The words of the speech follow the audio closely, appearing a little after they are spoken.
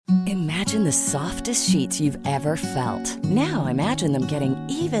Imagine the softest sheets you've ever felt. Now imagine them getting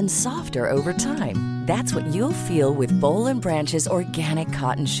even softer over time. That's what you'll feel with Boll & Branch's organic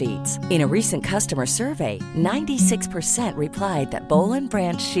cotton sheets. In a recent customer survey, 96% replied that Boll &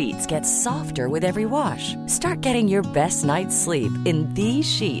 Branch sheets get softer with every wash. Start getting your best night's sleep in these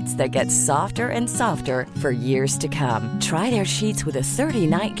sheets that get softer and softer for years to come. Try their sheets with a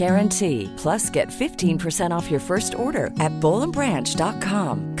 30-night guarantee. Plus, get 15% off your first order at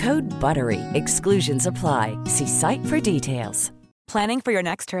bollandbranch.com. Code BUTTERY. Exclusions apply. See site for details. Planning for your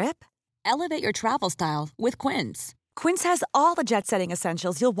next trip? Elevate your travel style with Quince. Quince has all the jet-setting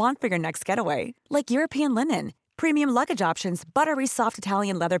essentials you'll want for your next getaway, like European linen, premium luggage options, buttery soft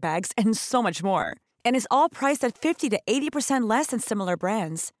Italian leather bags, and so much more. And is all priced at 50 to 80% less than similar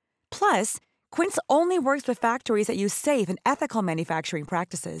brands. Plus, Quince only works with factories that use safe and ethical manufacturing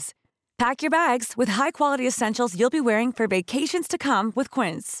practices. Pack your bags with high-quality essentials you'll be wearing for vacations to come with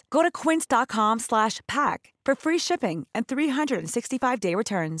Quince. Go to quince.com/pack for free shipping and 365-day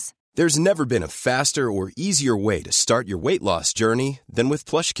returns. There's never been a faster or easier way to start your weight loss journey than with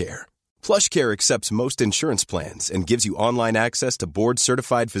PlushCare. PlushCare accepts most insurance plans and gives you online access to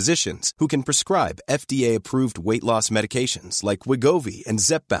board-certified physicians who can prescribe FDA-approved weight loss medications like Wegovy and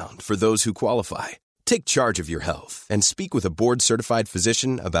Zepbound for those who qualify. Take charge of your health and speak with a board-certified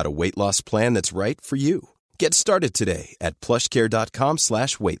physician about a weight loss plan that's right for you. Get started today at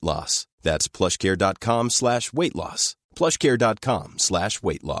plushcare.com/weight-loss. That's plushcare.com/weight-loss.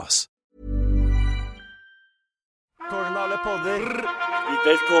 plushcare.com/weight-loss.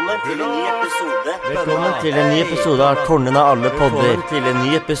 Velkommen til en ny episode av Tårnen av alle podder. Til en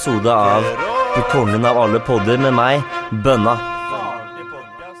ny episode av Tårnen av alle podder med meg, Bønna.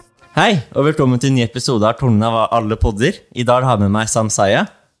 Hei, og velkommen til en ny episode av Tårnen av alle podder. I dag har jeg med meg Samsaya.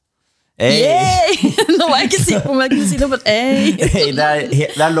 Yay! Nå var jeg ikke sikker på om jeg kunne si noe,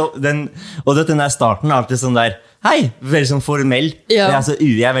 men og den der starten er alltid sånn der, hei, veldig sånn formell. Ja.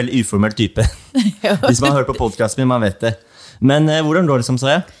 Jeg er veldig uformell type. Hvis man har hørt på podcasten min, man vet det. Men hvordan går det,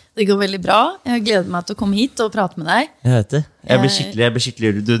 Samsaya? Det går veldig bra. Jeg gleder meg til å komme hit og prate med deg. Jeg vet det. Jeg ble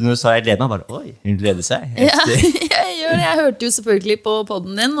skikkelig du sa jeg gleder meg, bare, oi, hun gleder seg. Ja, jeg gjør det. Jeg hørte jo selvfølgelig på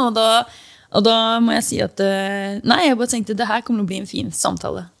podden din, og da må jeg si at nei, jeg bare tenkte det her kommer til å bli en fin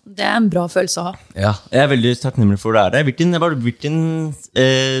samtale. Det er en bra følelse å ha. Ja, jeg er veldig takknemlig for det. Hvilken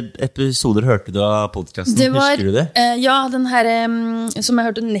episoder hørte du av podcasten? Husker du det? Ja, den her som jeg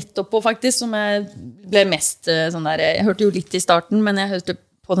hørte nettopp på faktisk, som jeg ble mest sånn der, jeg hørte jo litt i starten, men jeg hørte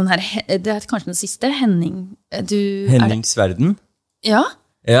på den her, det er kanskje den siste, Hennings Verden? Ja.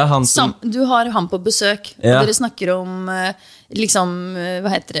 Ja, du har han på besøk, og dere snakker om liksom, hva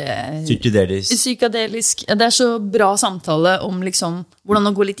heter det? Psykedelisk. Det er så bra samtale om liksom, hvordan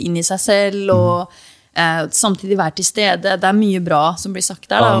å gå litt inn i seg selv, og samtidig være til stede. Det er mye bra som blir sagt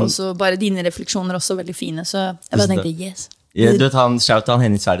der, og så bare dine refleksjoner også veldig fine, så jeg bare tenkte, yes. Ja, du vet, shout han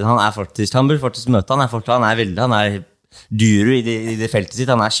Hennings Verden, han burde faktisk møte, han er dyru i det feltet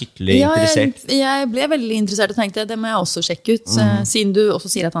sitt, han er skikkelig interessert. Jeg ble veldig interessert og tenkte, det må jeg også sjekke ut, siden du også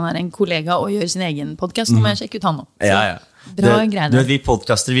sier at han er en kollega og gjør sin egen podcast, så må jeg sjekke ut han også. Ja. Bra greier. Du vet, vi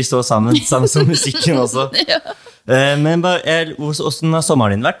podcaster, vi står sammen som musikken også. Ja. Men hvordan har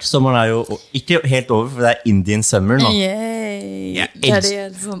sommeren din vært? Sommeren er jo ikke helt over, for det er Indian summer nå.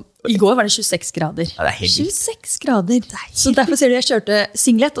 I går var det 26 grader. Ja, det er helt 26 grader. Så derfor ser du jeg kjørte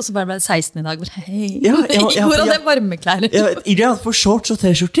singlet, og så bare ble det 16 i dag. Hei. Hvor hadde jeg varmeklær? Jeg hadde på shorts og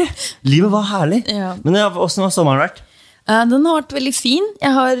t-skjorte. Livet var herlig. Ja. Men hvordan har sommeren vært? Den har vært veldig fin.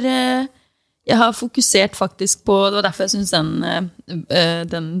 Jeg har fokusert faktisk på, det var derfor jeg synes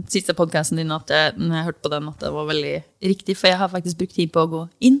den siste podcasten din, når jeg hørte på den, at det var veldig riktig, for jeg har faktisk brukt tid på å gå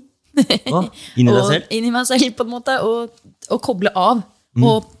inn. Inn i deg selv? Inn i meg selv på en måte, og koble av,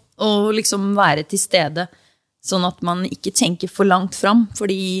 og liksom være til stede, sånn at man ikke tenker for langt fram,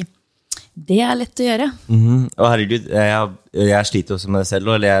 fordi det er lett å gjøre. Og herregud, jeg sliter også med det selv,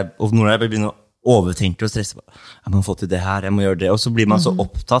 og når jeg begynner å overtenke og stresse, jeg må få til det her, jeg må gjøre det, og så blir man så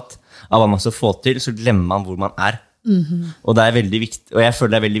opptatt av hva man skal få til, så glemmer man hvor man er. Og det er veldig viktig, og jeg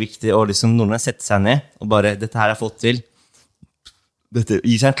føler det er veldig viktig å liksom noen setter seg ned, og bare, dette her har jeg fått til,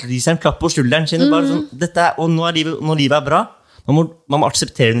 gi seg en klapp på skulderen sin, bare sånn, og når livet er bra, man må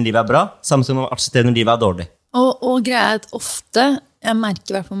akseptere når livet er bra, samt som man må akseptere når livet er dårlig. Og greia er at ofte, jeg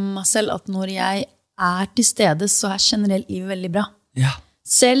merker i hvert fall med meg selv, at når jeg er til stede, så er generelt livet veldig bra. Ja.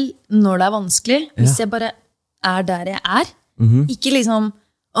 Selv når det er vanskelig, hvis jeg bare er der jeg er, ikke liksom,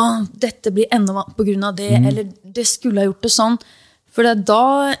 dette blir enda på grunn av det, eller det skulle ha gjort det sånn, for det er da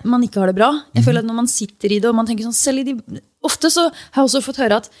man ikke har det bra. Jeg føler at når man sitter i det, og man tenker sånn, selv i de ofte så har jeg også fått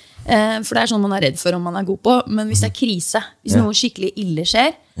høre at, for det sånn man redd for om man god på, men hvis det krise, hvis noe skikkelig ille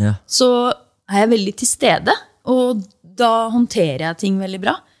skjer, så jeg veldig til stede, og da håndterer jeg ting veldig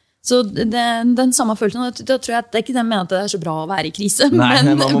bra. Så den samme følelsen, da tror jeg at det ikke den mener at det så bra å være i krise,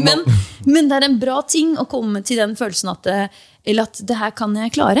 men det en bra ting å komme til den følelsen at det her kan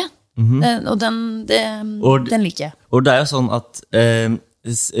jeg klare. Og den liker jeg. Og det jo sånn at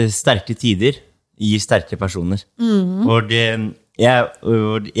sterke tider gir sterke personer. Og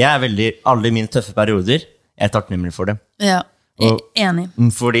jeg veldig, alle mine tøffe perioder, jeg takknemlig for dem. Ja, enig.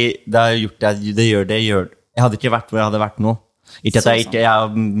 Fordi det gjør det. Jeg hadde ikke vært hvor jeg hadde vært nå. Ikke at jeg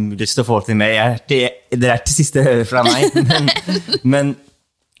har lyst til å få til mer, det til siste fra meg, men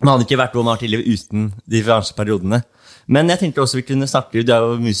man hadde ikke vært hvor man har til livet uten de franske periodene. Men jeg tenkte også vi kunne snakke, du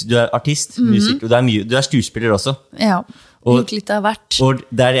jo artist, musiker, og du skuespiller også. Ja, litt av hvert. Og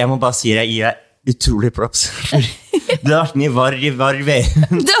der jeg må bare si, jeg gir deg utrolig props. Du har vært mye var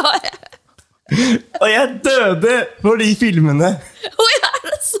VM. Det har jeg. Og jeg døde for de filmene.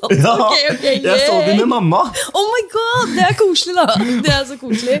 Sånn. Ja, jeg så det med mamma. Oh my god, det koselig da. Det så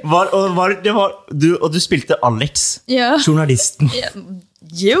koselig. Og du spilte Alex, journalisten.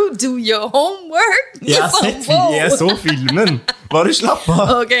 You do your homework. Jeg så filmen. Bare slapp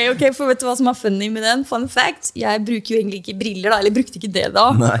av. Ok, for vet du hva som funny med den? Fun fact, jeg bruker jo egentlig ikke briller da, eller brukte ikke det da.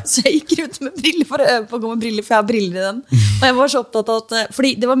 Nei. Så jeg gikk rundt med briller for å øve på å gå med briller, for jeg har briller i den. Og jeg var så opptatt av at,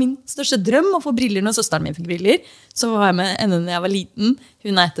 fordi det var min største drøm å få briller når søsteren min fikk briller. Så var jeg med henne når jeg var liten,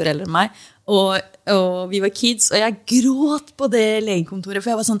 hun 1 år eldre enn meg, og vi var kids, og jeg gråt på det legekontoret,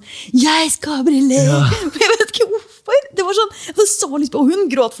 for jeg var sånn, jeg skal ha briller! Men jeg vet ikke hvorfor. Det var sånn, jeg så litt på, og hun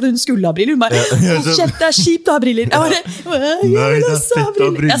gråt fordi hun skulle ha briller. Hun bare, kjeft, det kjipt å ha briller. Jeg bare, jeg vil ha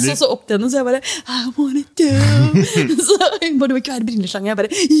briller. Jeg så opp til henne, så jeg bare, I wanna do. Så hun bare, du vil ikke være brillerslange. Jeg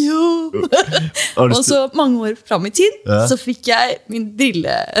bare, jo. Og så mange år frem i tid, så fikk jeg min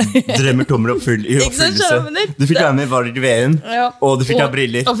brille. Drømmer tommer oppfyll i oppfyllelse. Du fikk være med i Var i VM, og du fikk ha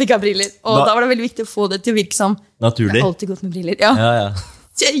briller. Og fikk ha briller. Og da var det veldig viktig å få det til å virke som. Naturlig. Jeg har alltid gått med briller, ja.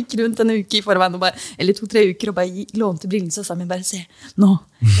 Så jeg gikk rundt en uke i forveien, eller 2-3 uker, og bare lånte brillene, så sa jeg bare, se, nå,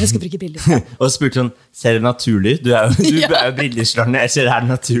 jeg skal bruke briller. Og spurte sånn, ser det naturlig? Du jo brillerslange, jeg ser det her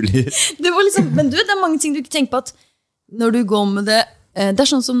naturlig. Det var liksom, men det mange ting du ikke tenker på at, når du går med det, det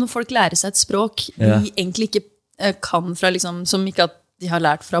sånn som når folk lærer seg et språk, de egentlig ikke kan fra, liksom, som ikke at de har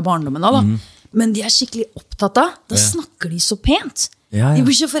lært fra barndommen av, men de skikkelig opptatt av, da snakker de så pent. De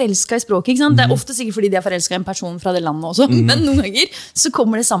blir så forelsket i språket, ikke sant? Det ofte sikkert fordi de forelsket i en person fra det landet også, men noen ganger så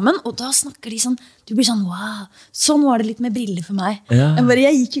kommer det sammen, og da snakker de sånn, du blir sånn, wow, sånn var det litt med briller for meg.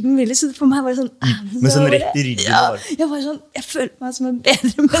 Jeg gikk ikke med briller, så for meg var det sånn, men sånn rett i ryggen. Jeg var sånn, jeg følte meg som en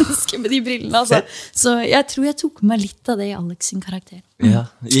bedre menneske med de brillene, altså. Så jeg tror jeg tok med litt av det i Alex sin karakter. Ja,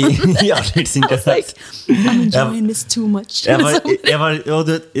 i Alex sin karakter. I'm enjoying this too much. Jeg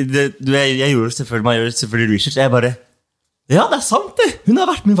gjorde selvfølgelig research, jeg bare, ja, det sant det. Hun har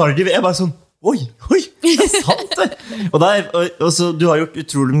vært med Vardiv. Jeg bare sånn, oi, det sant det. Og så, du har gjort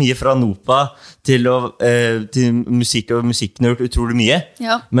utrolig mye fra Nopa til musikk, og musikken har gjort utrolig mye.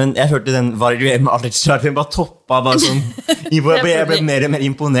 Men jeg hørte den Vardiv med Alex, den bare toppa, bare sånn, jeg ble mer og mer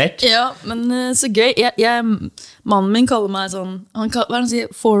imponert. Ja, men så gøy. Mannen min kaller meg sånn, hva han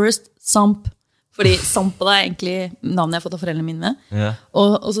sier? Forrest Sump. Fordi Samp er egentlig navnet jeg har fått av foreldrene mine med.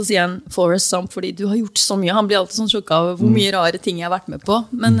 Og så sier han Forrest Sump, fordi du har gjort så mye. Han blir alltid sånn sjokket av hvor mye rare ting jeg har vært med på.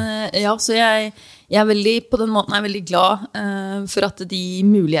 Men så jeg veldig, på den måten er jeg veldig glad for at de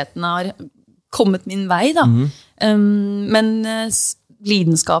mulighetene har kommet min vei da. Men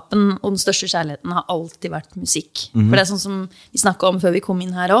lidenskapen og den største kjærligheten har alltid vært musikk. For det sånn som vi snakket om før vi kom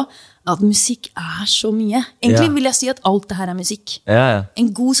inn her også, at musikk så mye. Egentlig vil jeg si at alt det her musikk.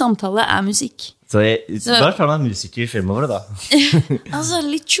 En god samtale musikk. Så bare ta meg musiker fremover da. Altså,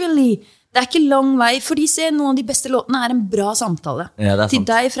 literally. Det ikke lang vei, fordi noen av de beste låtene en bra samtale. Til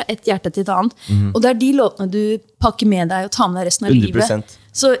deg fra et hjerte til et annet. Og det de låtene du pakker med deg og tar med deg resten av 100%. livet.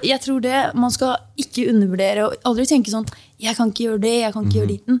 Så jeg tror man skal ikke undervurdere og aldri tenke sånn, jeg kan ikke gjøre det, jeg kan ikke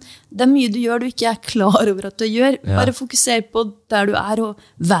gjøre dit. Det mye du gjør du ikke klar over at du gjør. Bare fokuser på der du og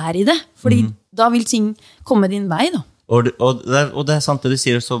vær i det. Fordi da vil ting komme din vei da. Og det sant det du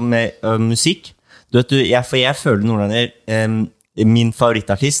sier også med musikk. Du vet, for jeg føler noen ganger min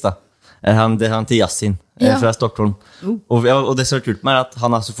favorittartist da. Han til Yasin fra Stockholm. Og det som har kult meg at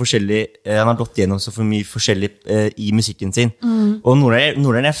han så forskjellig, han har gått gjennom så for mye forskjellig i musikken sin. Og noen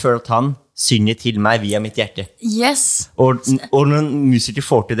ganger jeg føler at han synger til meg via mitt hjerte. Yes. Og når en musiker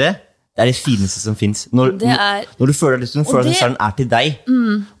får til det, det det fineste som finnes. Når du føler at den sangen til deg.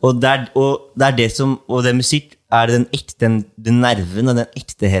 Og det som, og det musikk den ekte, den nerven og den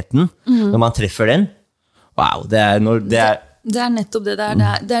ekteheten, når man treffer den, wow, det er nettopp det der,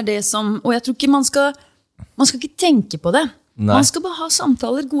 det er det som, og jeg tror ikke man skal ikke tenke på det. Nei. Man skal bare ha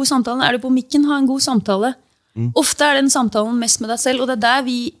samtaler, gode samtaler. Du på mikken, ha en god samtale. Ofte den samtalen mest med deg selv, og det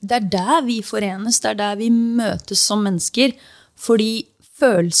er der vi forenes, det er der vi møtes som mennesker, fordi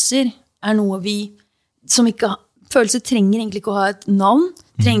følelser noe vi som ikke følelser trenger egentlig ikke å ha et navn,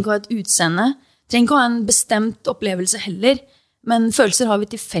 trenger ikke å ha et utseende, trenger ikke å ha en bestemt opplevelse heller, men følelser har vi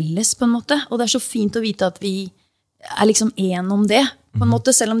til felles på en måte, og det så fint å vite at vi liksom en om det, på en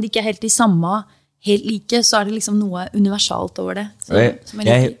måte, selv om de ikke helt de samme, helt like, så det liksom noe universalt over det. Så,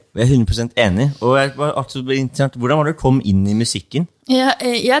 jeg er 100% enig, og jeg var absolutt interessant. Hvordan var det du kom inn I musikken?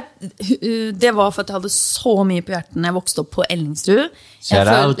 Det var for at jeg hadde så mye på hjertet når jeg vokste opp på Ellingsrud. Shout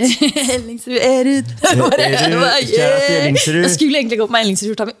out! Ellingsrud, Erud! Jeg skulle egentlig gå på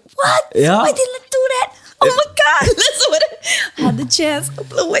Ellingsrud. What? Why didn't I do that? Oh my God! Så bare, I had the chance to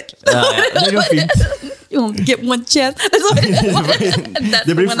blow it. Det går fint. You only get one chance.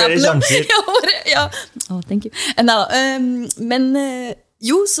 Det blir flere sjanser. Ja. Oh, thank you. Men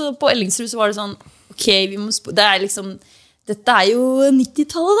jo, så på Ellingsrud så var det sånn, ok, vi må det liksom, dette jo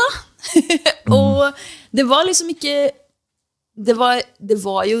 90-tallet da. Og det var liksom ikke, det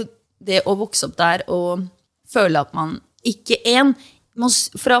var jo det å vokse opp der og føle at man ikke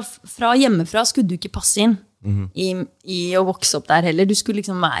fra hjemmefra skulle du ikke passe inn I å vokse opp der heller. Du skulle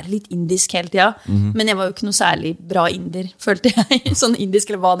liksom være litt indisk hele tiden, men jeg var jo ikke noe særlig bra inder, følte jeg. Sånn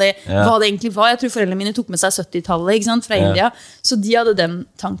indisk, eller hva det egentlig var. Jeg tror foreldrene mine tok med seg 70-tallet, ikke sant, fra India. Så de hadde den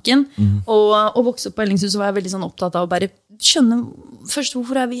tanken. Og å vokse opp på Ellingsrud så var jeg veldig sånn opptatt av å bare skjønne først,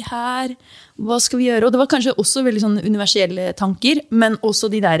 hvorfor vi her? Hva skal vi gjøre? Og det var kanskje også veldig sånn universelle tanker, men også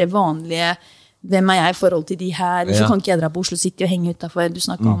de der vanlige hvem jeg I forhold til de her? Hvorfor kan ikke jeg dra på Oslo City og henge utenfor? Du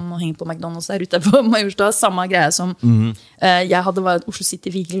snakket om å henge på McDonald's der ute på Majorstua. Samme greie som jeg hadde vært Oslo City,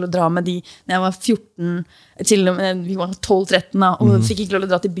 fikk ikke lov å dra med de når jeg var 14, til og med vi var 12-13 og fikk ikke lov å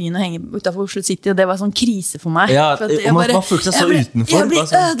dra til byen og henge utenfor Oslo City, og det var sånn krise for meg. Ja, og man følte seg så utenfor. Jeg ble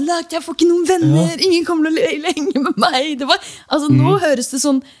ødelagt, jeg får ikke noen venner, ingen kommer til å henge med meg. Det var, altså nå høres det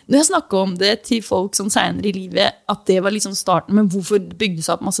sånn, når jeg snakker om det til folk sånn senere I livet, at det var liksom starten, men hvorfor bygde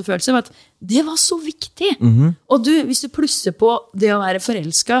seg opp masse følelser, var at det var så viktig. Og hvis du plusser på det å være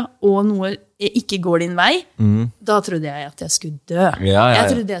forelsket, og noe ikke går din vei, da trodde jeg at jeg skulle dø. Jeg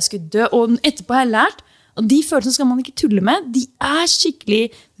trodde jeg skulle dø, og etterpå har jeg lært, og de følelsene skal man ikke tulle med, de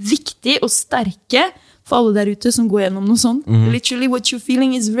skikkelig viktige og sterke for alle der ute som går gjennom noe sånt. Literally, what you're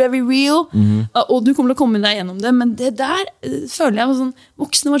feeling is very real, og du kommer til å komme deg gjennom det, men det der føler jeg var sånn,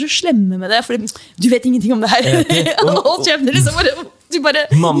 voksne var så slemme med det, for du vet ingenting om det her. Hold kjeften, liksom, du bare,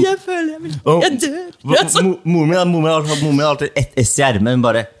 jeg føler jeg dør. Moren min har alltid ett S I ermet, men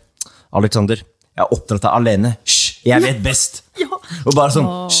bare, Alexander, jeg oppdratt deg alene. Jeg vet best. Og bare sånn,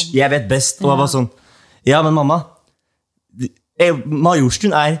 jeg vet best. Og jeg var sånn, ja, men mamma,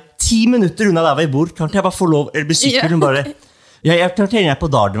 Majorstuen 10 minutter unna der vi bor. Kan jeg bare få lov, eller bli sikker? Hun bare, jeg trener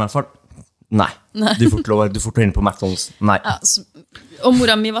på Darden I hvert fall. Nei, du får lov inn på McDonald's. Nei. Og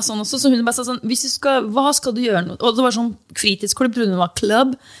mora mi var sånn også, så hun bare sa sånn, hva skal du gjøre nå? Og det var sånn fritidsklubb, trodde hun var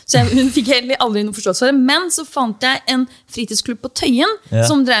klubb, så hun fikk heller aldri noe forståelse for det, men så fant jeg en fritidsklubb på Tøyen,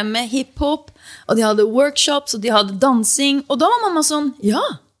 som drev med hiphop, og de hadde workshops, og de hadde dansing, og da var mamma sånn, ja.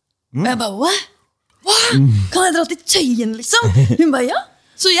 Og jeg bare, hva? Kan jeg dra til Tøyen, liksom? Hun bare, ja.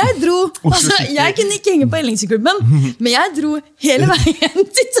 Så jeg dro, altså, jeg kunne ikke henge på Ellingsrud-klubben, men jeg dro hele veien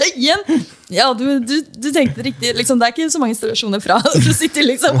til Tøyen. Ja, du tenkte riktig, liksom, det ikke så mange installasjoner fra Oslo City,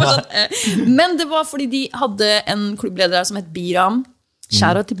 liksom. Men det var fordi de hadde en klubbleder som het Biram.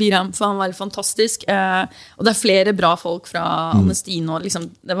 Kjære til Biram, for han var fantastisk. Og det flere bra folk fra Amnestine, og liksom,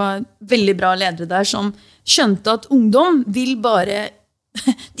 det var veldig bra ledere der som skjønte at ungdom vil bare,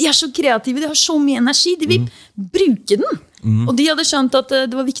 de så kreative, de har så mye energi, de vil bruke den. Og de hadde skjønt at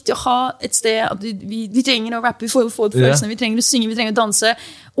det var viktig å ha et sted at vi trenger å rappe, vi får ut følelsene, vi trenger å synge, vi trenger å danse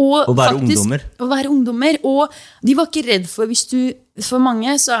og være faktisk, være ungdommer og de var ikke redd for for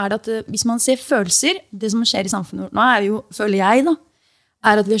mange så det at hvis man ser følelser, det som skjer I samfunnet nå jo, føler jeg da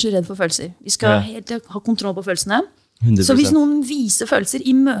at vi så redd for følelser, vi skal helt ha kontroll på følelsene 100%. Så hvis noen viser følelser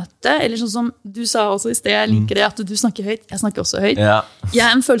I møte, eller sånn som du sa også I sted, jeg liker det at du snakker høyt, jeg snakker også høyt. Jeg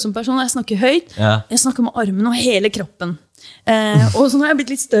en følsom person, jeg snakker høyt, jeg snakker med armen og hele kroppen. Og så nå har jeg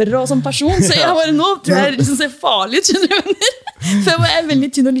blitt litt større og som person, så jeg bare nå tror jeg liksom ser farlig ut, skjønner du? Før var jeg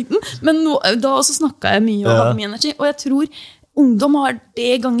veldig tynn og liten, men nå, da også snakket jeg mye og hadde mye energi, og jeg tror ungdom har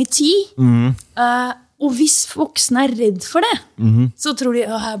det ganger 10, og hvis voksne redd for det, så tror de,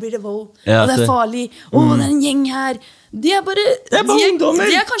 her blir det vold, og det farlig, det en gjeng her. De bare,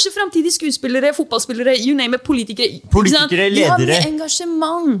 de kanskje fremtidige skuespillere, fotballspillere, you name it, politikere. Politikere, ledere. De har mye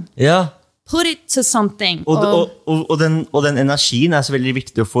engasjement. put it to something. Og den energien så veldig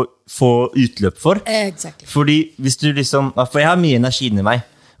viktig å få utløp for. Exactly. Fordi hvis du liksom, for jeg har mye energi inni meg,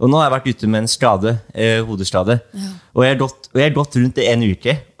 og nå har jeg vært ute med en skade, hodeskade, og jeg har gått rundt i en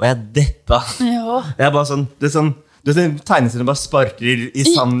uke, og jeg deppa. Jeg bare sånn, det sånn, du tegner seg bare sparker i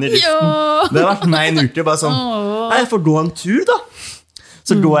sanden i luften. Det har vært meg en uke, bare sånn, jeg får gå en tur da.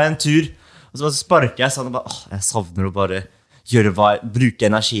 Så går jeg en tur, og så sparker jeg sånn, og bare, jeg savner å bare bruke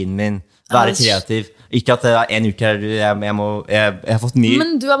energien min, være kreativ. Ikke at det en uke jeg har fått mye.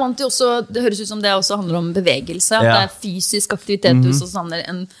 Men du vant til også, det høres ut som det også handler om bevegelse, at det fysisk aktivitet, du så handler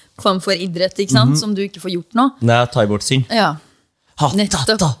en form for idrett, ikke sant? Som du ikke får gjort nå. Nei, thai-boxing. Ja, nettopp.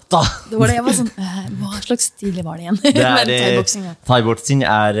 Det var det jeg var sånn, hva slags stil var det igjen? Thai-boxing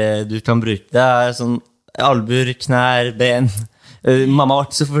du kan bruke, det sånn albuer, knær, ben. Mamma var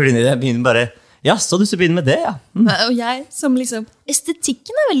ikke så fornøyd, jeg begynner bare, ja, så du så begynner med det, ja. Og jeg som liksom,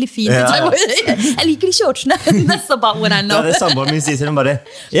 estetikken veldig fin. Jeg liker de shortsene. That's about what I know. Det samboeren min sier hun bare,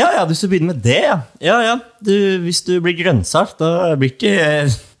 ja, du så begynner med det, ja. Ja, hvis du blir grønnsak, da blir ikke...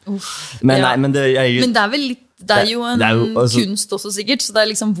 Men nei, men det Men det vel litt, det jo en kunst også sikkert, så det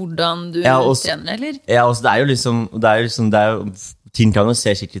liksom hvordan du trener, eller? Ja, også, det jo liksom, ting kan jo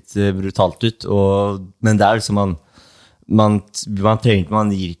se sikkert brutalt ut, men det liksom man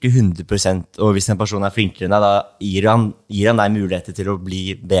gir ikke 100%, og hvis en person flinkere enn deg, da gir han deg muligheter til å bli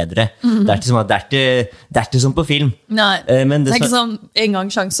bedre. Det er ikke sånn på film. Nei, men det ikke sånn en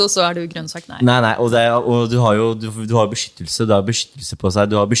gang sjanse, og så du grønnsak. Nei, og du har beskyttelse, du har beskyttelse på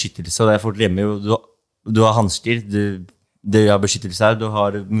seg, du har beskyttelse, og det folk glemmer jo, du har handsker, du har beskyttelse her, du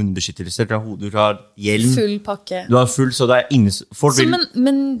har munnbeskyttelse, du har hjelm. Full pakke. Du har full, så det ingen...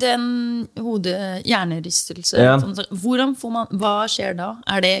 Men den hjernerystelse, hvordan får man, hva skjer da?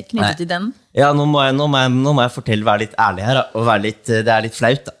 Det knyttet til den? Ja, nå må jeg fortelle, være litt ærlig her, og det litt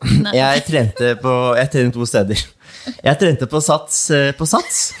flaut da. Jeg trente 2 steder. Jeg trente på Sats.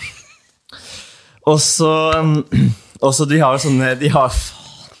 Og så de har sånne,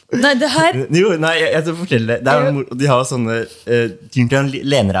 Nei, det her... Jo, jeg skal fortelle det. De har sånne ting de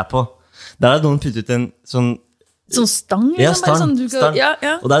lener deg på. Der noen puttet en sånn stang? Ja, stang. Ja.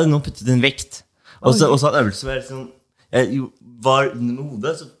 Og der noen puttet en vekt. Og så en øvelse hvor jeg var under med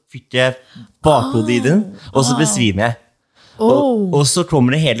hodet, så fikk jeg bakhodet i den, og så besvimer jeg. Og så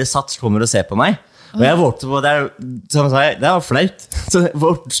kommer det hele Sats kommer og ser på meg. Og jeg vågte på, det var flaut. Så jeg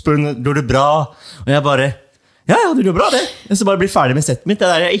spør hun, går det bra? Og jeg bare... Ja, det går bra det. Jeg skal bare bli ferdig med settet mitt.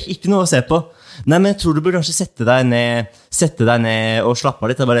 Det ikke noe å se på. Nei, men jeg tror du burde kanskje sette deg ned og slappe av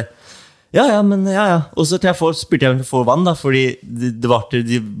litt. Jeg bare, ja. Og så spurte jeg om å få vann da, fordi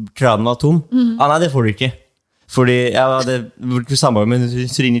kranen var tom. Nei, det får du ikke. Fordi jeg hadde samarbeidet med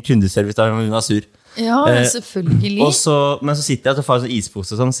hun ringer kundeservice da hun var sur. Ja, selvfølgelig. Men så sitter jeg og får en sånn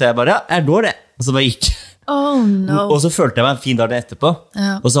ispose og sånn, så jeg bare, jeg går det. Og så bare gikk. Oh, no. Og så følte jeg meg en fin dag etterpå.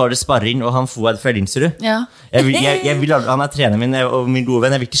 Og så var det sparring, og han Fouad Fellingsrud. Han treneren min og min gode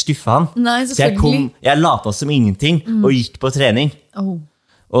venn. Jeg vil ikke skuffe han. Nei, så jeg lata som ingenting og gikk på trening.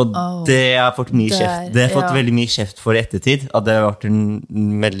 Og det har fått mye kjeft. Det har fått veldig mye kjeft for i ettertid, at det har vært en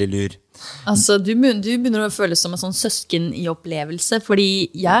veldig lur. Altså, du begynner å føle som en sånn søsken i opplevelse, fordi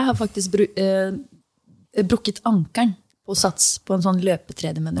jeg har faktisk brukket ankeren på Sats på en sånn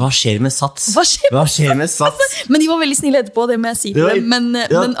løpetredje. Hva skjer med Sats? Men de var veldig snille etterpå, det må jeg si. Men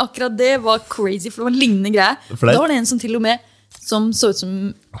akkurat det var crazy, for det var en lignende greie. Da var det en som til og med som så ut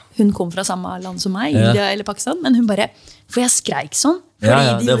som hun kom fra samme land som meg, India eller Pakistan, men hun bare, for jeg skreik sånn,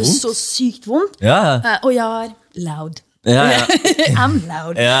 fordi de gjorde så sykt vondt, og jeg loud. I'm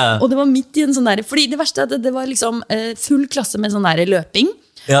loud. Og det var midt i en sånn der, fordi det verste det var liksom full klasse med sånn der løping,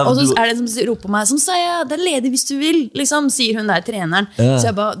 og så det en som roper på meg, som sa jeg, det ledig hvis du vil, liksom, sier hun der treneren. Så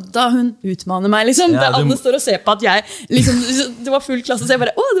jeg bare, da hun utmaner meg, liksom, da alle står og ser på at jeg, liksom, det var full klasse, så jeg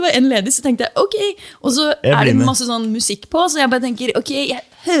bare, det var en ledig, så tenkte jeg, ok, og så det masse sånn musikk på, så jeg bare tenker, ok, jeg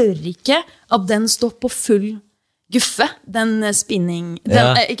hører ikke at den står på full guffe, den spinning,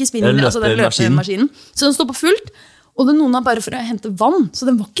 ikke spinning, altså den løpemaskinen, så den står på fullt, og det noen har bare for å hente vann, så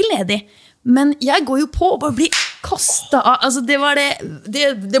den var ikke ledig. Men jeg går jo på og bare blir kastet av. Altså det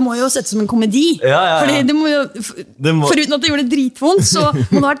må jo settes som en komedi. Fordi det må jo, foruten at det gjorde det dritvondt, så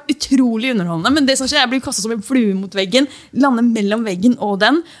må det ha vært utrolig underholdende. Men det som skjer, jeg blir kastet som en flue mot veggen, lander mellom veggen og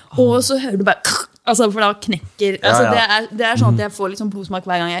den, og så hører du bare, altså for da knekker. Altså det sånn at jeg får liksom blodsmak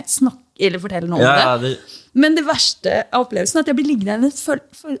hver gang jeg snakker eller forteller noe om det. Men det verste av opplevelsen at jeg blir liggende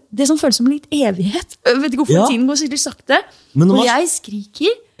det som føles som litt evighet. Jeg vet ikke hvorfor tiden går skikkelig sakte. Og jeg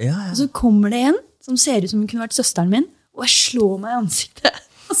skriker, og så kommer det en som ser ut som hun kunne vært søsteren min, og jeg slår meg i ansiktet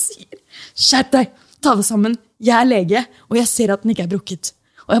og sier, skjerp deg, ta det sammen, jeg lege, og jeg ser at den ikke brukket.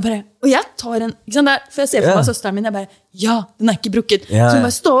 Og Og jeg tar en, ikke sant, der, for jeg ser for meg søsteren min, jeg bare, ja, den ikke brukket. Så hun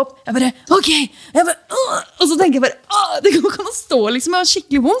bare, stå opp. Jeg bare, ok. Jeg bare, og så tenker jeg bare, det kan å stå liksom, jeg har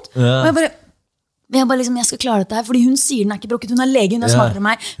skikkelig vondt. Og jeg bare liksom, jeg skal klare dette her, fordi hun sier den ikke brukket. Hun er lege, hun er smartere enn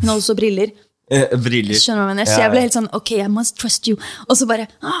meg. Hun har også briller. Briller. Skjønner du hva jeg mener? Så jeg ble helt sånn, ok, I must trust you. Og så bare,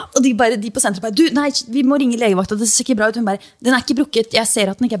 og de på senteret bare, du, nei, vi må ringe legevakta, det ser ikke bra ut. Hun bare, den ikke brukket, jeg ser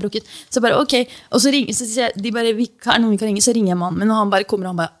at den ikke brukket. Så bare, ok, og så ringer, så sier jeg, de bare, er noen vi kan ringe, så ringer jeg mannen min, og han bare kommer,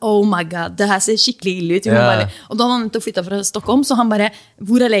 og han bare, oh my god, det her ser skikkelig ille ut. Bare, og da hadde han nettopp flyttet fra Stockholm, så han bare,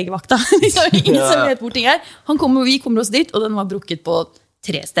 hvor er legevakta? Ingen som vet hvor ting er. Vi kommer oss dit, og den var brukket på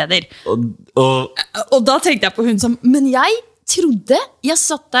 3 steder. Og da tenkte jeg på hun som, men jeg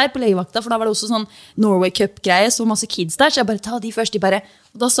satt der på legevakta, for da var det også sånn Norway Cup-greie, så masse kids der, så jeg bare, ta de først,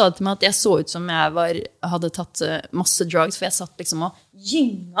 og da sa det til meg at jeg så ut som jeg hadde tatt masse drugs, for jeg satt liksom og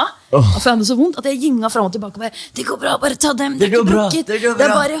gynga, for jeg hadde så vondt, at jeg gynga frem og tilbake, og bare, det går bra, bare ta dem, det er ikke brukket, det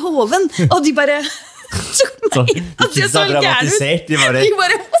er bare hoven, og de bare, de er så dramatisert,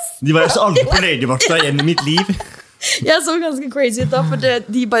 de bare så aldri på legevakta gjennom mitt liv. Jeg så ganske crazy ut da, for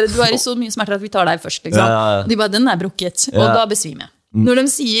de bare, du er i så mye smerter at vi tar deg først, liksom. De bare, den er brukket, og da besvimer jeg. Når de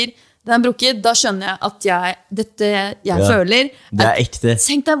sier, den er brukket, da skjønner jeg at dette jeg føler, det er ekte.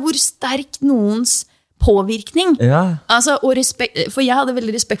 Tenk deg hvor sterk noens påvirkning. Altså, og respekt, for jeg hadde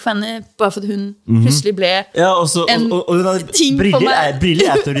veldig respekt for henne, bare for at hun plutselig ble en ting for meg.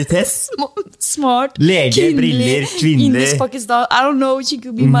 Briller autoritet. Smart, lege, briller, kvinnelig. Indisk Pakistan, I don't know, she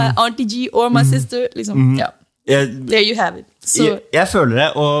could be my auntie G or my sister, liksom, ja. There you have it. Jeg føler det,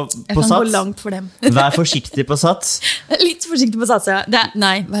 og jeg kan gå langt for dem. Vær forsiktig på sats. Litt forsiktig på sats, ja.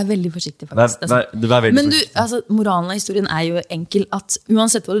 Nei, vær veldig forsiktig faktisk. Men du, altså, moralen av historien er jo enkel, at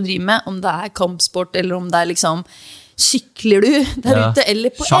uansett hva du driver med, om det er kampsport, eller om det er liksom, sykler du der ute, eller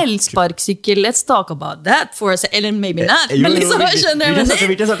på elsparksykkel, let's talk about that for us, eller maybe not, men liksom, skjønner jeg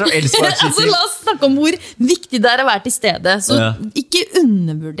altså, la oss snakke om hvor viktig det er å være til stede, så ikke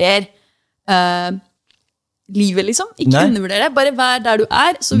undervurder livet liksom, ikke undervurdere det, bare vær der du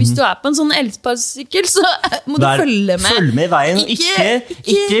er, så hvis du er på en sånn elsparkesykkel, så må du følge med. Følg med i veien,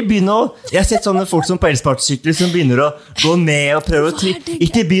 ikke begynne å, jeg har sett sånne folk som på elsparkesykler som begynner å gå ned og prøve å triks,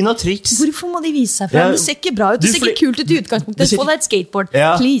 ikke begynne å triks. Hvorfor må de vise seg frem? Det ser ikke bra ut, det ser ikke kult ut i utgangspunktet, få deg et skateboard,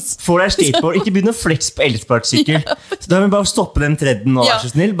 please. Få deg et skateboard, ikke begynne å flex på elsparkesykkel, så da må vi bare stoppe den tredden nå, vær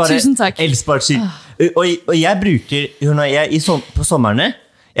så snill, bare elsparkesykkel. Og jeg bruker, på sommerne,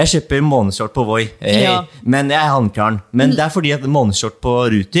 jeg kjøper månedskjort på Voi, men jeg er handkaren. Men det er fordi at månedskjort på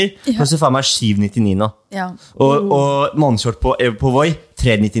Ruter koster faen meg 7,99 nå. Og månedskjort på Voi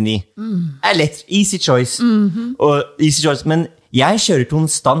 3,99. Det er lett, easy choice. Men jeg kjører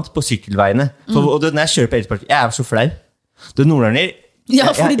konstant på sykkelveiene. Og når jeg kjører på elsparkesykkel, jeg er så flau. Det er Nordlander.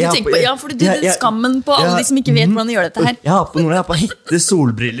 Fordi du tenker på, fordi du er skammen på alle de som ikke vet hvordan de gjør dette her. Jeg har på hette,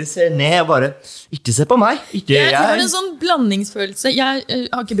 solbriller, ser ned, og bare, ikke se på meg. Jeg har en sånn blandingsfølelse. Jeg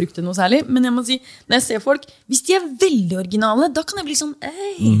har ikke brukt det noe særlig, men jeg må si, når jeg ser folk, hvis de er veldig originale, da kan jeg bli sånn,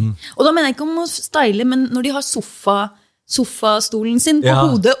 Og da mener jeg ikke om å style, men når de har sofastolen sin på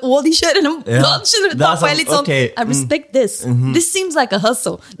hodet, og de kjører dem, da skjønner du, da får jeg litt sånn, I respect this. This seems like a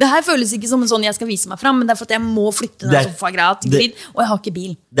hustle. Det her føles ikke som en sånn, jeg skal vise meg frem, men det er for at jeg må flytte den sofagreia til grid, og jeg har ikke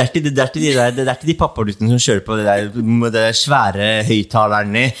bil. Det er ikke de pappaduttene som kjører på det der svære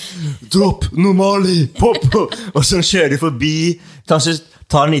høyttalerne. Dropp, normali, pop, og så kjører forbi, kanskje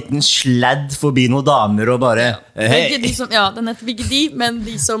tar en liten sladd forbi noen damer og bare, hei. Det er nettopp ikke de, men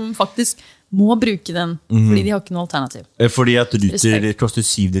de som faktisk må bruke den, fordi de har ikke noe alternativ. Fordi at Ruter kostet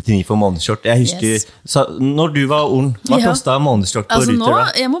 7,99 for månedskjort. Jeg husker, når du var ung, hva kostet månedskort på Ruter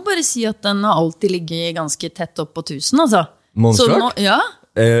da? Jeg må bare si at den har alltid ligget ganske tett opp på 1000, altså. Månedskort?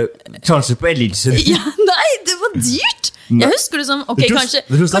 Kanskje på Elilsen? Nei, det var dyrt! Jeg husker det som, kanskje...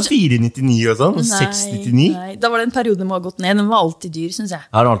 Det kostet 4,99 og sånn, 6,99? Nei, da var det en periode med å ha gått ned, den var alltid dyr, synes jeg.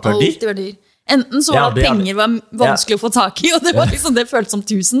 Har den alltid vært dyr? Enten så var penger var vanskelig å få tak i, og det var liksom, det føltes som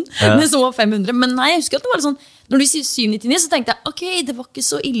 1000, men så var 500. Men nei, jeg husker at det var sånn, når du sier 799, så tenkte jeg, ok, det var ikke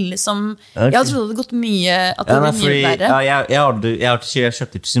så ille som, jeg trodde det hadde gått mye, at det var mye verre. Jeg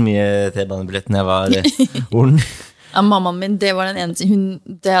kjøpte ikke så mye T-banebillett når jeg var ung. Mammaen min, det var den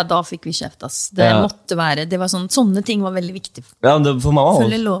eneste, da fikk vi kjeft, ass. Det måtte være, det var sånne ting var veldig viktig. For mamma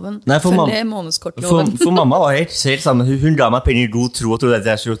følge loven, følge månedskortloven. For mamma var helt sammen, hun ga meg penger i god tro og trodde at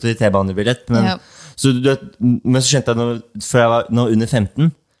jeg skulle til T-banebillett. Men så skjønte jeg, før jeg var under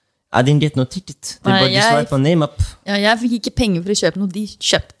 15, I didn't get no ticket. Jeg fikk ikke penger for å kjøpe noe de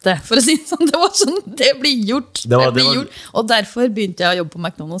kjøpte, for å si det sånn. Det var sånn, det blir gjort. Og derfor begynte jeg å jobbe på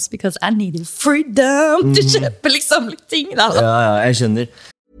McDonald's, because I needed freedom til å kjøpe liksom litt ting. Ja, jeg skjønner.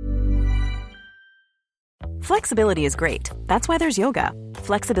 Flexibility is great. That's why there's yoga.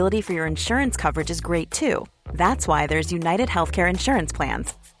 Flexibility for your insurance coverage is great too. That's why there's United Healthcare Insurance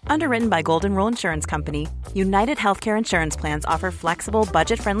Plans. Underwritten by Golden Rule Insurance Company, United Healthcare Insurance Plans offer flexible,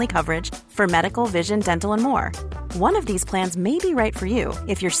 budget-friendly coverage for medical, vision, dental, and more. One of these plans may be right for you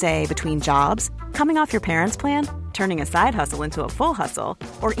if you're, say, between jobs, coming off your parents' plan, turning a side hustle into a full hustle,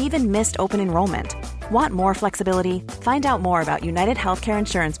 or even missed open enrollment. Want more flexibility? Find out more about United Healthcare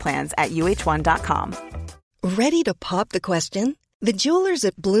Insurance Plans at uh1.com. Ready to pop the question? The jewelers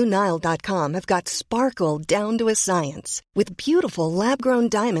at BlueNile.com have got sparkle down to a science with beautiful lab-grown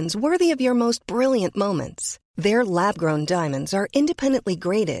diamonds worthy of your most brilliant moments. Their lab-grown diamonds are independently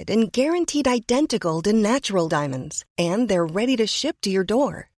graded and guaranteed identical to natural diamonds, and they're ready to ship to your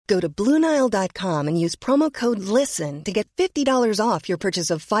door. Go to BlueNile.com and use promo code LISTEN to get $50 off your purchase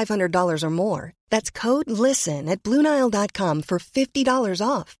of $500 or more. That's code LISTEN at BlueNile.com for $50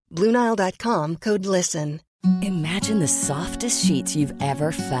 off. BlueNile.com, code LISTEN. Imagine the softest sheets you've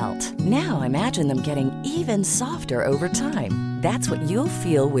ever felt. Now imagine them getting even softer over time. That's what you'll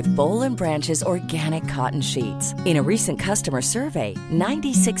feel with Boll & Branch's organic cotton sheets. In a recent customer survey,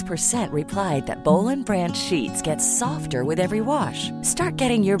 96% replied that Boll & Branch sheets get softer with every wash. Start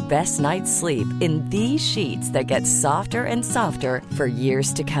getting your best night's sleep in these sheets that get softer and softer for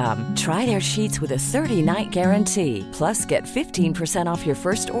years to come. Try their sheets with a 30-night guarantee. Plus, get 15% off your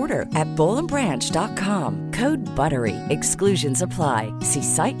first order at bollandbranch.com. Code BUTTERY. Exclusions apply. See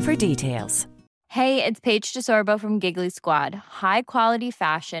site for details. Hey, it's Paige DeSorbo from Giggly Squad. High quality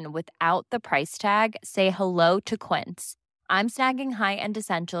fashion without the price tag. Say hello to Quince. I'm snagging high-end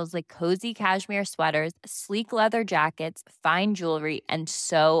essentials like cozy cashmere sweaters, sleek leather jackets, fine jewelry, and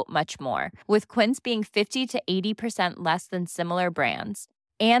so much more. With Quince being 50 to 80% less than similar brands.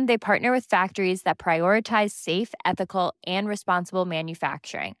 And they partner with factories that prioritize safe, ethical, and responsible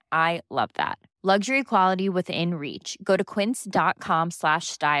manufacturing. I love that. Luxury quality within reach. Go to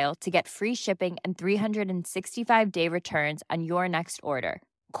quince.com/style to get free shipping and 365-day returns on your next order.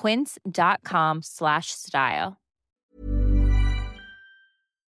 Quince.com/style.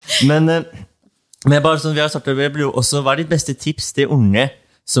 Men bare sånn, vi har sagt, det blir jo også, hva ditt beste tips til unge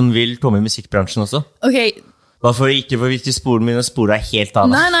som vil komme i musikkbransjen også? Ok. Hvorfor ikke for viktig sporen min og sporet helt av?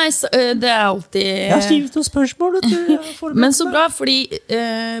 Nei, det alltid... Jeg har skrivet noen spørsmål. Men så bra, fordi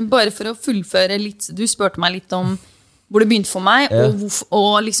bare for å fullføre litt, du spørte meg litt om hvor det begynte for meg,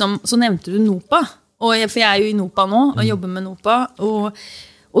 og liksom, så nevnte du NOPA. For jeg jo i NOPA nå, og jobber med NOPA.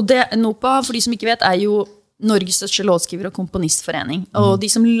 Og det, NOPA, for de som ikke vet, jo Norges største låtskriver- og komponistforening. Og de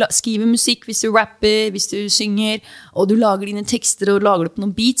som skriver musikk, hvis du rapper, hvis du synger, og du lager dine tekster og lager det på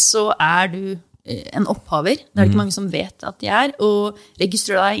noen beats, så du en opphaver. Det det ikke mange som vet at de og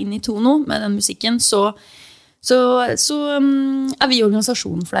registrerer deg inn i Tono med den musikken, så vi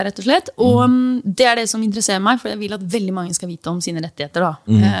organisasjonen for deg, rett og slett. Og det det som interesserer meg, for jeg vil at veldig mange skal vite om sine rettigheter da.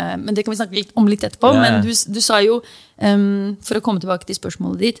 Men det kan vi snakke om litt etterpå. Men du sa jo, for å komme tilbake til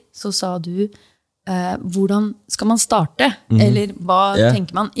spørsmålet ditt, så sa du hvordan skal man starte? Eller hva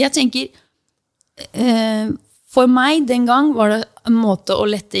tenker man? Jeg tenker for meg den gang var det en måte å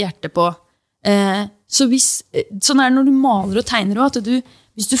lette hjertet på. Så sånn det når du maler og tegner også, at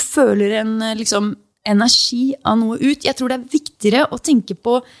hvis du føler en liksom, energi av noe ut, jeg tror det viktigere å tenke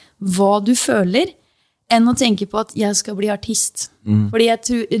på hva du føler enn å tenke på at jeg skal bli artist. Fordi jeg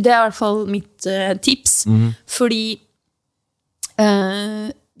tror, det i hvert fall mitt tips, fordi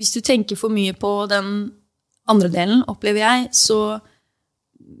hvis du tenker for mye på den andre delen, opplever jeg, så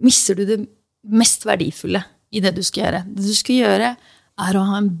mister du det mest verdifulle i det du skal gjøre. Det du skal gjøre å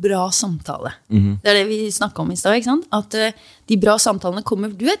ha en bra samtale. Det det vi snakket om i sted, ikke sant? At de bra samtalene kommer,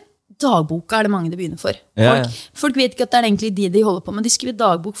 du vet, dagboka det mange det begynner for. Folk vet ikke at det egentlig de holder på med, de skriver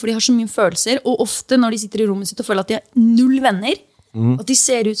dagbok for de har så mye følelser, og ofte når de sitter i rommet sitt og føler at de har 0 venner, at de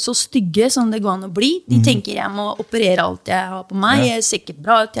ser ut så stygge som det går an å bli, de tenker jeg må operere alt jeg har på meg, jeg ser ikke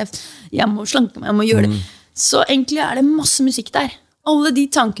bra ut, jeg må slanke meg, jeg må gjøre det. Så egentlig det masse musikk der. Alle de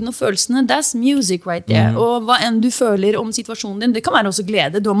tankene og følelsene, that's music right there. Og hva enn du føler om situasjonen din, det kan være også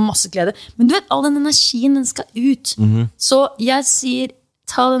glede, du har masse glede, men du vet, all den energien, den skal ut. Så jeg sier,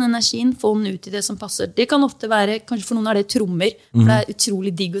 ta den energien, få den ut i det som passer. Det kan ofte være, kanskje for noen det trommer, for det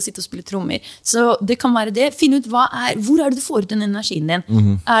utrolig digg å sitte og spille trommer. Så det kan være det. Finn ut hvor det du får ut den energien din.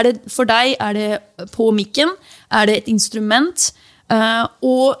 Det for deg, det på mikken? Det et instrument?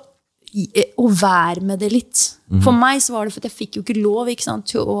 Og være med det litt. For meg så var det for at jeg fikk jo ikke lov, ikke sant,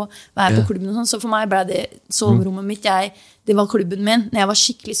 til å være på klubben og sånn, så for meg ble det soverommet mitt, det var klubben min. Når jeg var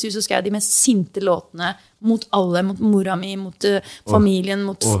skikkelig sur, så skrev jeg de mest sinte låtene mot alle, mot mora mi, mot familien,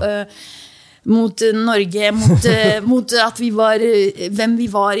 mot mot Norge, mot at vi var, hvem vi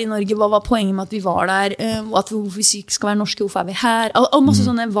var I Norge, hva var poenget med at vi var der, og at hvorfor vi ikke skal være norske, hvorfor vi her, og masse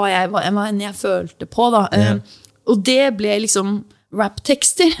sånne hva jeg følte på da. Og det ble liksom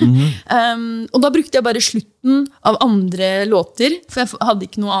rap-tekster. Og da brukte jeg bare slutten av andre låter, for jeg hadde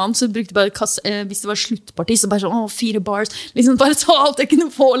ikke noe annet, så brukte jeg bare, hvis det var sluttparti, så bare sånn, 4 bars, liksom bare ta alt jeg kunne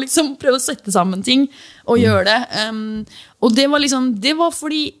få, liksom prøve å sette sammen ting, og gjøre det. Og det var liksom, det var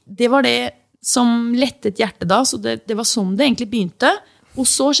fordi, det var det som lettet hjertet da, så det var sånn det egentlig begynte, og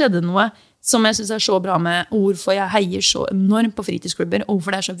så skjedde noe, som jeg synes så bra med, og hvorfor jeg heier så enormt på fritidsklubber, og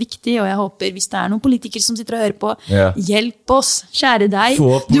hvorfor det så viktig, og jeg håper, hvis det noen politikere som sitter og hører på, hjelp oss, kjære deg,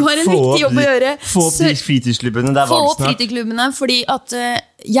 du har en viktig jobb å gjøre. Få opp de fritidsklubbene, det Få opp fritidsklubbene, fordi at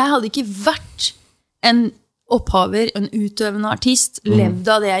jeg hadde ikke vært en opphaver, en utøvende artist, levd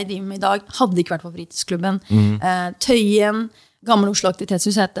av det jeg driver med I dag, hadde ikke vært på fritidsklubben. Tøyen, Gammel Oslo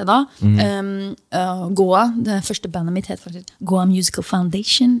Aktivitetshus heter det da. Goa, det første bandet mitt heter faktisk Goa Musical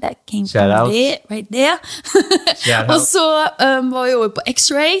Foundation. That came from there, right there. Og så var vi over på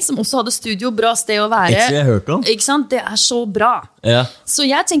X-Ray, som også hadde studio, bra sted å være. X-Ray har jeg hørt om. Ikke sant? Det så bra. Så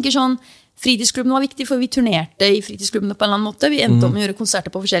jeg tenker sånn, fritidsklubben var viktig, for vi turnerte I fritidsklubbene på en eller annen måte. Vi endte om å gjøre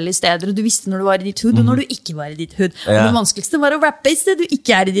konserter på forskjellige steder, og du visste når du var I ditt hood, og når du ikke var I ditt hood. Og det vanskeligste var å rappe I sted du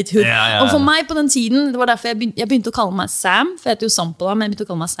ikke I ditt hood. Og for meg på den tiden, det var derfor jeg begynte å kalle meg Sam, for jeg heter jo Sampo da, men jeg begynte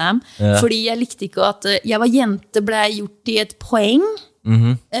å kalle meg Sam, fordi jeg likte ikke at jeg var jente, ble gjort I et poeng,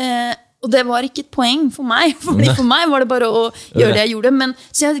 og det var ikke et poeng for meg, fordi for meg var det bare å gjøre det jeg gjorde, men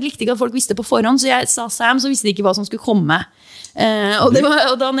så jeg likte ikke at folk visste på forhånd, så jeg sa Sam, så visste de ikke hva som skulle komme. Og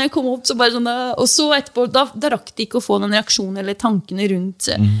da når jeg kom opp så bare sånn og så etterpå, da rakk de ikke å få den reaksjonen eller tankene rundt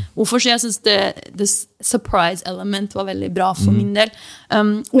hvorfor, så jeg synes det surprise element var veldig bra for min del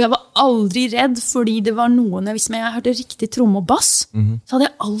og jeg var aldri redd fordi det var noen, hvis jeg hørte riktig tromme og bass så hadde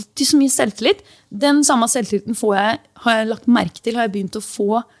jeg alltid så mye selvtillit den samme selvtilliten har jeg lagt merke til, har jeg begynt å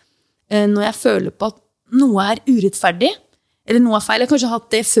få når jeg føler på at noe urettferdig eller noe feil. Jeg kanskje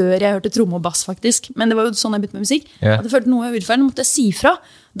hatt det før jeg hørte tromme og bass faktisk, men det var jo sånn jeg begynte med musikk. At jeg følte noe urettferdig, måtte jeg si fra.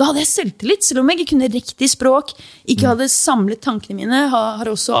 Da hadde jeg selvtillit, selv om jeg ikke kunne riktig språk, ikke hadde samlet tankene mine,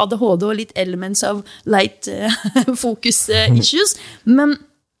 har også ADHD og litt elements av light focus issues, men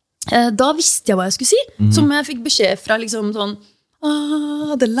da visste jeg hva jeg skulle si, som jeg fikk beskjed fra liksom sånn,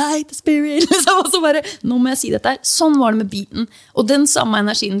 the light, the spirit, og så bare, nå må jeg si dette her. Sånn var det med beaten, og den samme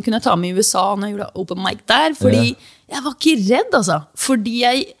energien kunne jeg ta med I USA når jeg gjorde open mic der, fordi jeg var ikke redd, altså, fordi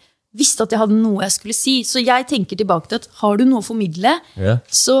jeg visste at jeg hadde noe jeg skulle si, så jeg tenker tilbake til at har du noe å formidle,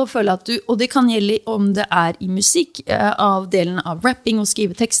 så føler jeg at du, og det kan gjelde om det I musikk, av delen av rapping og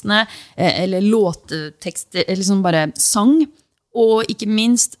skrive tekstene, eller låtetekster, eller liksom bare sang, og ikke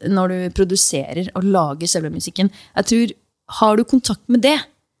minst når du produserer og lager selve musikken. Jeg tror, har du kontakt med det,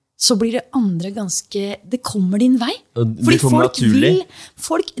 så blir det andre ganske, det kommer din vei. Fordi folk vil,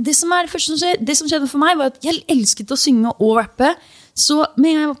 det som det første som skjedde, det som skjedde for meg var at jeg elsket å synge og rappe, så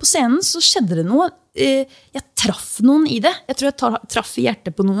med en gang jeg var på scenen så skjedde det noe, jeg traff noen I det, jeg tror jeg traff I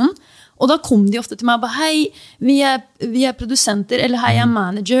hjertet på noen, og da kom de ofte til meg og bare, hei, vi produsenter, eller hei, jeg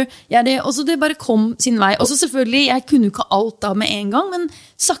manager, og så det bare kom sin vei, og så selvfølgelig, jeg kunne jo ikke alt da med en gang, men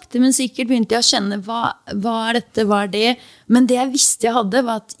sakte, men sikkert begynte jeg å kjenne, hva dette, hva det, men det jeg visste jeg hadde,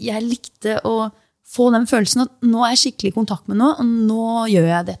 var at jeg likte å få den følelsen at nå jeg skikkelig I kontakt med noe, og nå gjør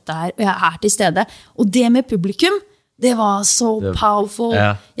jeg dette her, og jeg til stede, og det med publikum, det var så powerful,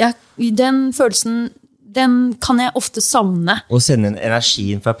 den følelsen, den kan jeg ofte savne. Og sende en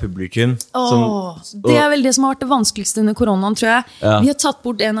energien fra publikum. Det vel det som har vært det vanskeligste under koronaen, tror jeg. Vi har tatt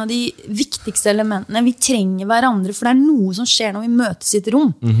bort en av de viktigste elementene. Vi trenger hverandre, for det noe som skjer når vi møtes I et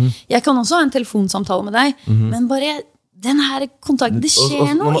rom. Jeg kan også ha en telefonsamtale med deg, men bare den her kontakten, det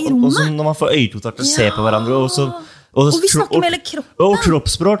skjer noe I rommet. Og så når man får øyekontakt og ser på hverandre, og vi snakker med hele kroppen. Og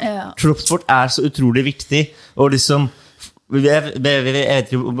kroppsspråk. Kroppsspråk så utrolig viktig. Og liksom, jeg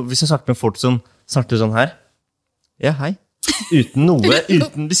vet ikke, hvis jeg snakker med folk som snakker sånn her. Ja, hei. Uten noe,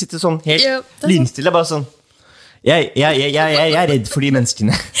 vi sitter sånn helt lynstille, bare sånn. Jeg redd for de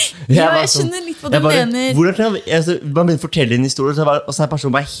menneskene. Jeg skjønner litt hva du mener. Man begynner å fortelle en historie, og så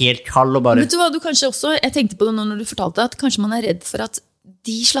personen bare helt kald og bare... Vet du hva, du kanskje også, jeg tenkte på det nå når du fortalte at kanskje man redd for at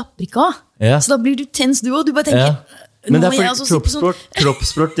de slapper ikke av. Så da blir du tens du også, du bare tenker... Men det fordi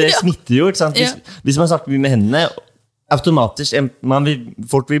kroppsspråk, det smitter jo, ikke sant? Hvis man snakker mye med hendene, automatisk,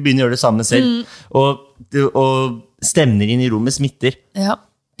 folk vil begynne å gjøre det samme selv, og stemner inn I rommet smitter. Ja,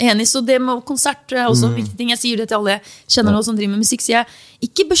 enig, så det med konsert også viktig ting. Jeg sier det til alle jeg kjenner noe som driver med musikk, så jeg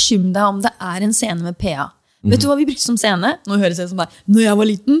ikke bekymrer deg om det en scene med PA. Vet du hva vi brukte som scene? Nå høres jeg som deg. Når jeg var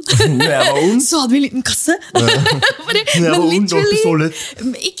liten, så hadde vi en liten kasse. Når jeg var ung, det var ikke så lett.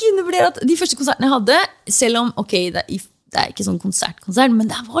 Ikke undervurder at de første konsertene jeg hadde, selv om, ok, det er ikke sånn konsert, men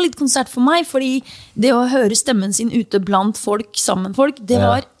det var litt konsert for meg, fordi det å høre stemmen sin ute blant folk, sammen folk, det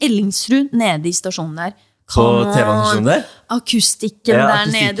var Ellingsrud nede I stasjonen der. På TV-stasjonen der? Akustikken der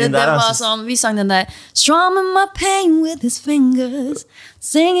nede, det var sånn, vi sang den der Strumming my pain with his fingers,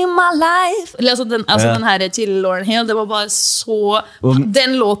 singing my life. Altså den her til Lauryn Hill, det var bare så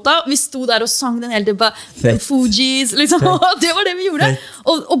den låta, vi sto der og sang den hele tiden Fugees, liksom, det var det vi gjorde.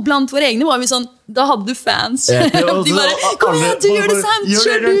 Og blant våre egne var vi sånn, da hadde du fans. De bare, kom igjen, du gjør det sant,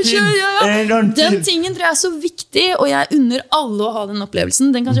 kjør. Den tingen tror jeg så viktig, og jeg unner alle å ha den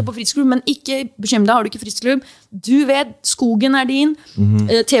opplevelsen. Den kan skje på fritidsklubb, men ikke bekymre deg, har du ikke fritidsklubb. Du vet, skogen din,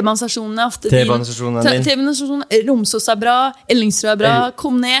 T-banestasjonen ofte T-banestasjonen, Romsås bra, Ellingsrud bra,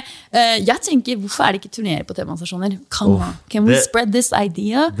 kom ned. Jeg tenker, hvorfor det ikke turnerer på T-banestasjoner? Can we spread this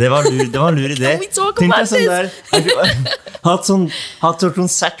idea? Det var en lur idé. Can we talk about this? Hatt sånn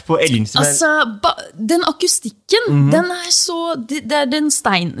konsert på Ellingsrud. Altså, den akustikken, den så, det den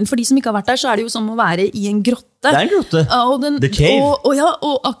stein, for de som ikke har vært der, så det jo som å være I en grotte. Det en grotte. The Cave.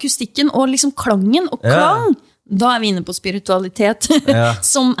 Og akustikken, og liksom klangen, og klang. Da vi inne på spiritualitet,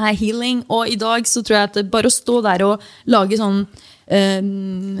 som healing, og I dag så tror jeg at bare å stå der og lage sånn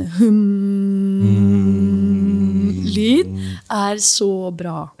lyd så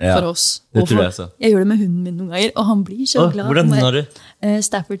bra for oss. Det tror jeg så. Jeg gjør det med hunden min noen ganger, og han blir så glad. Hvordan har du?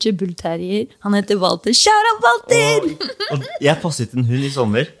 Staffordshire Bull Terrier. Han heter Walter. Shout out Walter! Jeg passet en hund I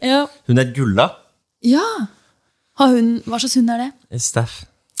sommer. Hun Gulla. Ja. Hva slags hund det? Staff.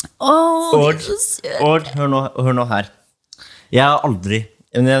 Ord, hør nå her. Jeg har aldri,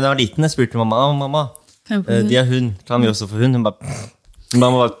 da jeg var liten, jeg spurte mamma, de har hund, kan vi også få hund? Hun bare,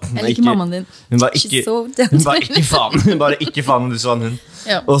 jeg liker mammaen din. Hun bare, ikke faen om du så en hund.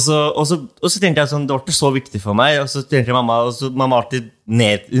 Og så tenkte jeg sånn, det var ikke så viktig for meg, og så tenkte jeg mamma alltid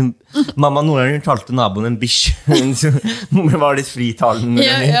ned, mamma noen ganger talte naboen en bish, hun var litt fritalende.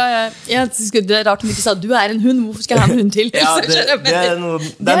 Jeg synes det rart hun ikke sa, du en hund, hvorfor skal jeg ha en hund til?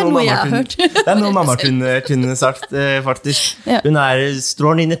 Det noe jeg har hørt. Det noe mamma kunne sagt, faktisk. Hun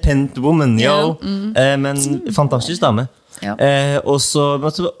strong independent woman, men fantastisk dame. Og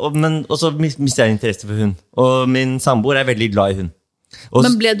så mistet jeg interesse for hund, og min samboer veldig glad I hund.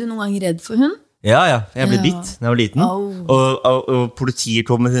 Men ble du noen gang redd for hund? Ja, jeg ble bitt da jeg var liten. Og politiet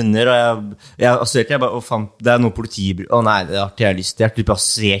kom med hunder, og jeg assosierte bare, det noe politiet... nei, det har ikke jeg lyst til. Jeg ikke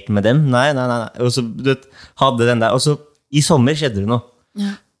assosiert med dem. Nei. Og så hadde den der. Og så I sommer skjedde det noe.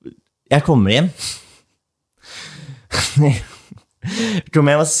 Jeg kommer hjem. Jeg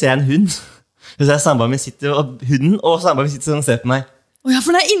kommer hjem og ser en hund. Så samboeren min sitter, og hunden og samboeren min sitter og ser på meg.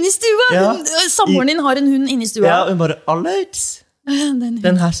 For den inne I stua! Samboeren din har en hund inne I stua. Ja, hun bare, Alex...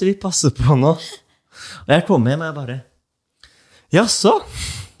 Den her skal vi passe på nå. Og jeg kommer hjem og jeg bare Jaså?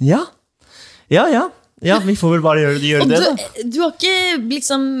 Ja, vi får vel bare gjøre det da. Du har ikke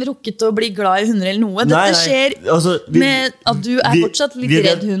liksom rukket å bli glad I hunder eller noe. Dette skjer med at du fortsatt litt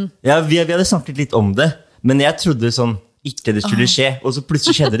redd hund. Ja, vi hadde snakket litt om det, men jeg trodde sånn ikke det skulle skje, og så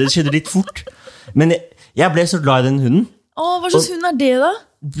plutselig skjedde det skjedde litt fort. Men jeg ble så glad I den hunden. Hva slags hund det da?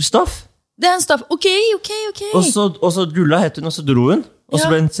 Staff. Det en Staff, ok. Og så Gulla het hun, og så dro hun, og så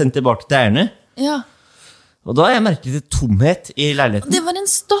ble hun sendt tilbake til eierne. Ja. Og da har jeg merket et tomhet I leiligheten. Det var en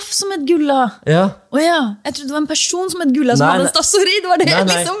Staff som het Gulla. Ja. Jeg trodde det var en person som het Gulla som hadde en Staff. Sorry, det var det jeg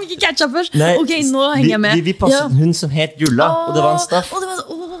liksom ikke catcha først. Ok, nå henger jeg med. Vi passet en hund som het Gulla, og det var en Staff.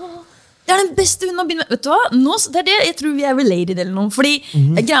 Det den beste hunden å begynne med. Vet du hva? Det det jeg tror vi related eller noe. Fordi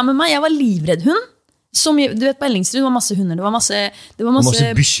greia med meg, jeg var livredd hund. Som, du vet på Ellingsrud, det var masse hunder. Det var masse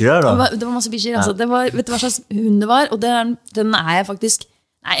bikkjer da. Det var masse bikkjer, altså. Vet du hva slags hund det var? Og den jeg faktisk...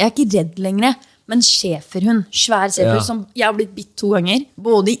 Nei, jeg ikke redd lenger. Men schæferhund, svær schæfer, som jeg har blitt bitt 2 ganger.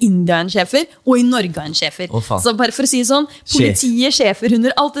 Både I India en schæfer, og I Norge en schæfer. Så bare for å si det sånn, politiet,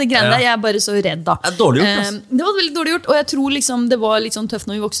 schæferhunder, alt det greiene der, jeg bare så redd da. Det dårlig gjort, altså. Det var veldig dårlig gjort, og jeg tror liksom det var litt sånn tøft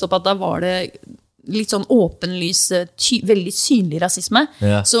når vi vokste opp, at da var det litt sånn åpenlys, veldig synlig rasisme.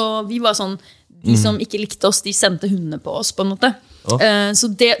 Så vi var sånn, de som ikke likte oss, de sendte hundene på oss på en måte. Så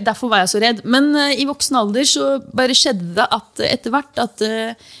derfor var jeg så redd. Men I voksen alder så bare skjedde det at etter hvert at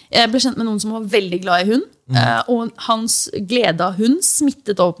jeg ble kjent med noen som var veldig glad I hund. Og hans glede av hund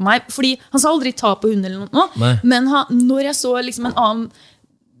smittet over på meg. Fordi han sa aldri ta på hund eller noe. Men når jeg så liksom en annen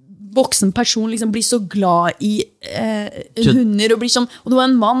voksen person liksom blir så glad I hunder og det var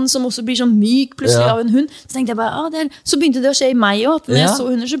en mann som også blir sånn myk plutselig av en hund, så tenkte jeg bare så begynte det å skje I meg også, når jeg så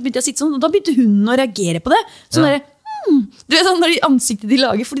hunder så begynte jeg å sitte sånn, og da begynte hunden å reagere på det sånn Du vet når de ansiktet de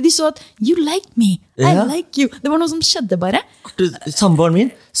lager, fordi de så at you like me, I like you. Det var noe som skjedde bare. Samboeren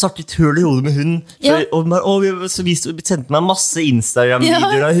min satt litt høl I hodet med hunden, og vi sendte meg masse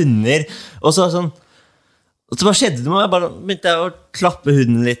Instagram-videoer av hunder, og så sånn, og så bare skjedde det med meg, bare begynte jeg å klappe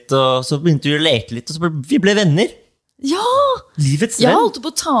hunden litt, og så begynte vi å leke litt, og så vi ble venner. Ja! Livets venn. Jeg holdt på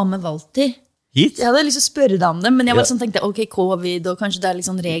å ta med Walter. Hit? Jeg hadde lyst til å spørre deg om det, men jeg bare tenkte, ok, covid, og kanskje det litt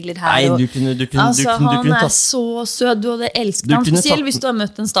sånn regler her. Nei, og, du kunne han så sød, du hadde elsket han, spesielt hvis du har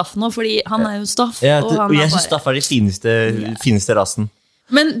møtt en Staff nå, fordi han jo Staff. Og jeg synes Staff de fineste rassen.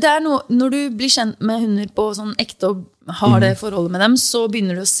 Men det noe, når du blir kjent med hunder på sånn ekte og har det forholdet med dem, så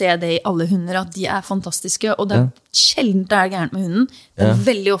begynner du å se det I alle hunder, at de fantastiske, og det sjelden det gærent med hunden. Det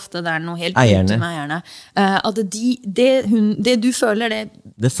veldig ofte det noe helt ute med eierne. At det du føler,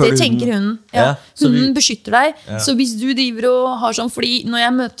 det tenker hunden. Ja, hunden beskytter deg. Så hvis du driver og har sånn, fordi når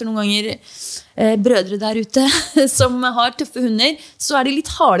jeg møter noen ganger brødre der ute som har tøffe hunder, så de litt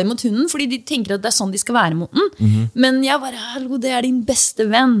harde mot hunden, fordi de tenker at det sånn de skal være mot den. Men jeg bare, hallo, det din beste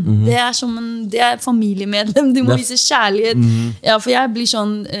venn. Det som det familiemedlem, du må vise kjærlighet. Ja, for jeg blir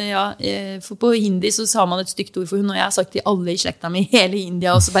sånn, for på hindi så har man et stygt ord for hund, og jeg har sagt til alle I slekta mi I hele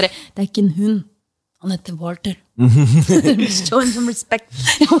India, og så bare, det ikke en hund. Han heter Walter. Show him some respect.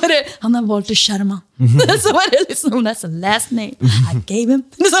 Han Walter Sharma. Så var det liksom, that's the last name I gave him.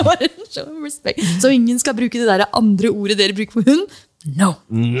 Så var det, show him respect. Så ingen skal bruke det der andre ordet dere bruker for hund? No.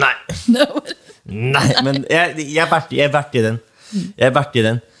 Nei. Nei, men jeg vært I den. Jeg vært I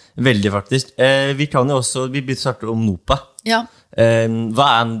den. Veldig faktisk. Vi kan jo også, vi begynte å snakke om NOPA. Ja.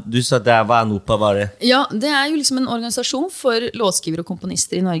 Du sa hva NOPA var det? Ja, det jo liksom en organisasjon for låtskrivere og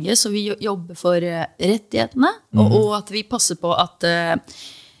komponister I Norge, så vi jobber for rettighetene, og at vi passer på at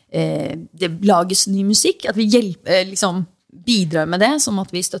det lages ny musikk, at vi hjelper, liksom bidrar med det, som at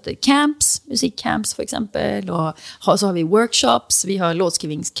vi støtter camps, musikkcamps for eksempel, og så har vi workshops, vi har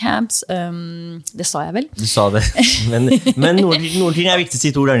låtskrivingscamps, det sa jeg vel. Du sa det, men noen ting viktig å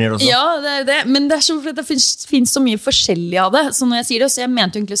si 2 ganger også. Ja, det men det så fordi det finnes så mye forskjellig av det, så når jeg sier det, så jeg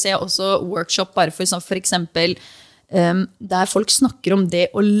mente egentlig å se også workshop bare for eksempel der folk snakker om det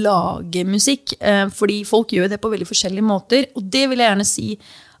å lage musikk, fordi folk gjør det på veldig forskjellige måter, og det vil jeg gjerne si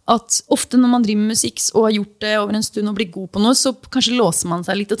at ofte når man driver med musikk og har gjort det over en stund og blir god på noe, så kanskje låser man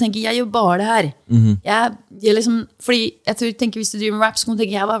seg litt og tenker, jeg gjør bare det her. Jeg liksom, fordi jeg tenker hvis du driver med rap, så kan du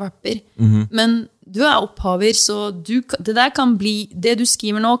tenke, jeg var rapper. Men du opphaver, så det der kan bli, det du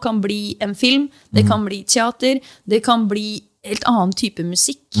skriver nå kan bli en film, det kan bli teater, det kan bli helt annen type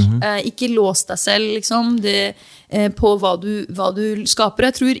musikk. Ikke lås deg selv, liksom, på hva du skaper.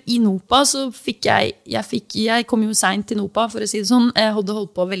 Jeg tror I NOPA så fikk jeg kom jo sent til NOPA, for å si det sånn. Jeg hadde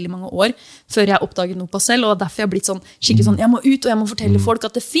holdt på veldig mange år før jeg oppdaget NOPA selv, og derfor jeg blitt sånn, skikkelig sånn, jeg må ut, og jeg må fortelle folk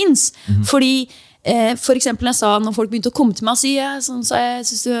at det finnes. Fordi for eksempel jeg sa, når folk begynte å komme til meg og si, jeg synes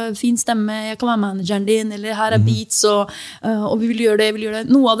du har en fin stemme, jeg kan være manageren din, eller her beats, og vi vil gjøre det.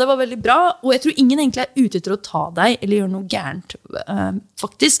 Noe av det var veldig bra, og jeg tror ingen egentlig ute etter å ta deg, eller gjøre noe gærent,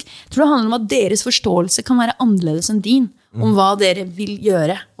 faktisk. Jeg tror det handler om at deres forståelse kan være annerledes enn din, om hva dere vil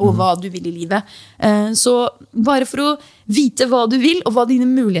gjøre, og hva du vil I livet. Så bare for å vite hva du vil, og hva dine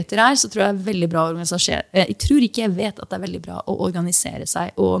muligheter så tror jeg veldig bra å organisere. Jeg tror ikke jeg vet at det veldig bra å organisere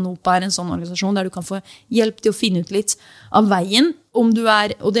seg, og NOPA en sånn organisasjon der du kan få hjelp til å finne ut litt av veien, om du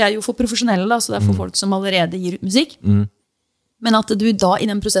og det jo for profesjonelle da, så det for folk som allerede gir ut musikk, men at du da I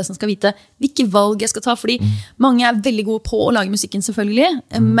den prosessen skal vite hvilke valg jeg skal ta, fordi mange veldig gode på å lage musikken selvfølgelig,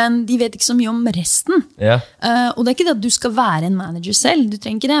 men de vet ikke så mye om resten. Og det ikke det at du skal være en manager selv, du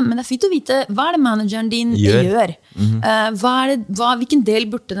trenger ikke det, men det fint å vite hva det manageren din gjør. Hvilken del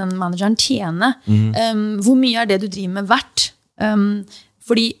burde den manageren tjene? Hvor mye det du driver med verdt?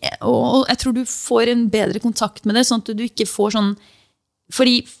 Fordi, og jeg tror du får en bedre kontakt med det, sånn at du ikke får sånn,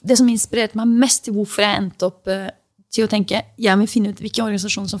 fordi det som inspirerte meg mest til hvorfor jeg endte opp til å tenke, jeg vil finne ut hvilken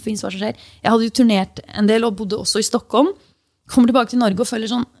organisasjon som finnes, hva som skjer. Jeg hadde jo turnert en del, og bodde også I Stockholm. Kommer tilbake til Norge og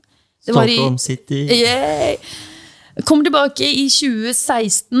føler sånn... Stockholm City. Kommer tilbake I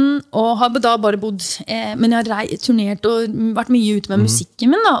 2016, og har da bare bodd... men jeg har turnert og vært mye ute med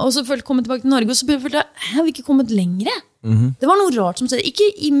musikken min, da. Og så følte jeg kommet tilbake til Norge, og så følte jeg har ikke kommet lengre. Det var noe rart som skjedde. Ikke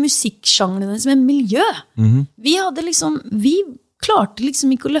I musikksjangrene, men miljø. Vi klarte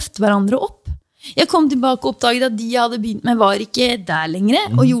liksom ikke å løfte hverandre opp. Jeg kom tilbake og oppdaget at de jeg hadde begynt med var ikke der lenger,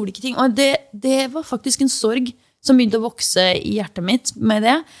 og gjorde ikke ting. Og det var faktisk en sorg som begynte å vokse I hjertet mitt med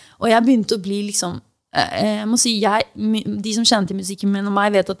det. Og jeg begynte å bli liksom, jeg må si, de som kjenner til musikken min og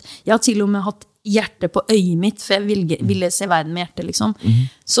meg vet at jeg har til og med hatt hjerte på øyet mitt, for jeg ville se verden med hjertet, liksom.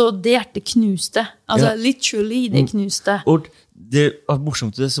 Så det hjertet knuste. Altså, literally, det knuste. Og det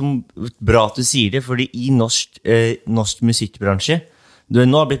morsomt det som bra at du sier det, fordi i norsk musikkbransje, nå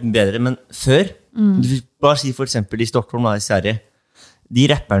har det blitt bedre, men før, du bare si for eksempel i Stockholm, i Sverige, de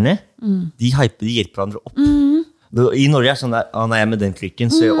rapperne, de hjelper hverandre opp. I Norge sånn der, han med den klikken,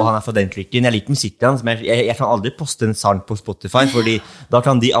 og han fra den klikken. Jeg liker musikken hans, men jeg kan aldri poste en sang på Spotify, fordi da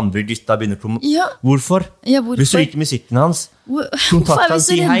kan de andre gutta begynne Hvorfor? Hvis du liker musikken hans, kontakt han,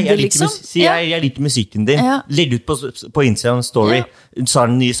 si hei, jeg liker musikken din. Legg ut på Instagram story,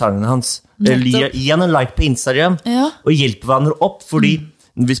 den nye sangen hans. Gi han en like på Instagram, og hjelp hverandre opp, fordi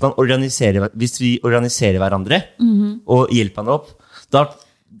hvis vi organiserer hverandre, og hjelper hverandre opp, da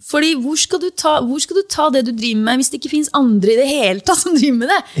fordi hvor skal du ta det du driver med hvis det ikke finnes andre i det hele tatt som driver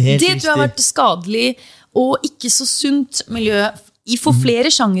med det? Det tror jeg har vært skadelig og ikke så sunt miljø for flere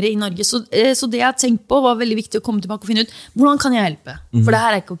sjangere i Norge. Så det jeg har tenkt på var veldig viktig å komme tilbake og finne ut hvordan kan jeg hjelpe? For det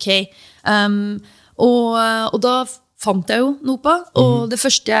her ikke ok. Og da fant jeg jo Nopa, og det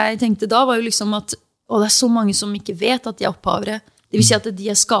første jeg tenkte da var jo liksom at det er så mange som ikke vet at de er opphavere. Det vil si at de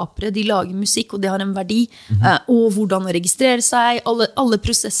er skapere, de lager musikk, og det har en verdi, og hvordan å registrere seg, alle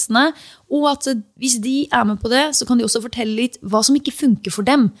prosessene, og at hvis de er med på det, så kan de også fortelle litt hva som ikke funker for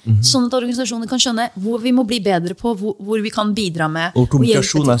dem, sånn at organisasjoner kan skjønne hvor vi må bli bedre på, hvor vi kan bidra med. Og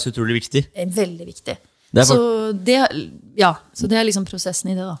kommunikasjon så utrolig viktig. Veldig viktig. Så det liksom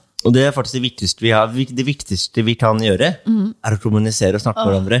prosessen i det da. Og det faktisk det viktigste vi kan gjøre, å kommunisere og snakke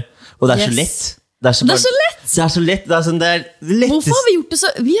med hverandre. Og det så lett. Det så lett. Det så lett. Det sånn, det lettest. Hvorfor har vi gjort det så?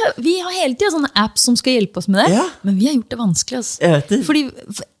 Vi har hele tiden sånne apps som skal hjelpe oss med det, men vi har gjort det vanskelig. Altså.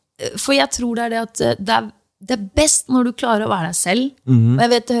 For jeg tror det at det best når du klarer å være deg selv. Og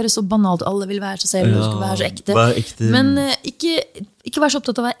jeg vet det høres så banalt, alle vil være seg selv, og du skal være så ekte. Men ikke være så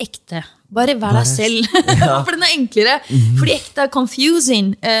opptatt av å være ekte. Bare være deg selv. For den enklere. Fordi ekte confusing.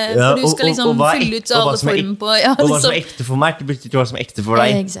 For du skal liksom fylle ut alle formen på. Og hva som ekte for meg, det betyr ikke hva som ekte for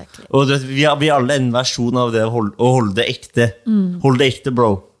deg. Exactly. Og vi har alle en versjon av det å holde det ekte. Hold det ekte,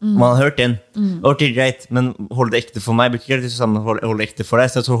 bro. Man har hørt den. Ok, greit, men hold det ekte for meg betyr ikke det samme hold det ekte for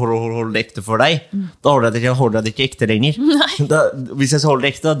deg. Så hold det ekte for deg, da holder jeg det ikke ekte lenger. Hvis jeg holder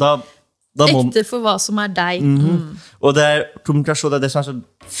det ekte, da ekte for hva som deg. Og det kommunikasjon, det som så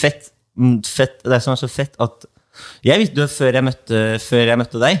fett, det som så fett at jeg visste før jeg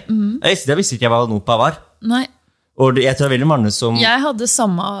møtte deg, jeg visste ikke hva Nopa var. Nei. Og jeg tror veldig mange som jeg hadde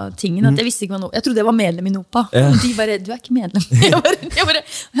samme tingen, at jeg visste ikke hva Nopa. Jeg trodde jeg var medlem i Nopa. Og de bare, du ikke medlem. Jeg bare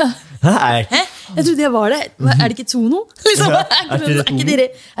Hæ? Jeg trodde jeg var det. Det ikke Tono? Liksom, ikke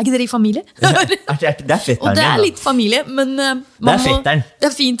dere i familie? Det fetteren. Og det litt familie, men det fetteren.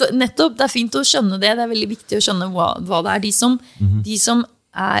 Det fint, nettopp, det fint å skjønne det. Det veldig viktig å skjønne hva det de som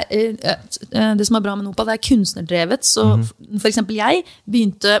det som bra med Nopa, det kunstnerdrevet. Så for eksempel jeg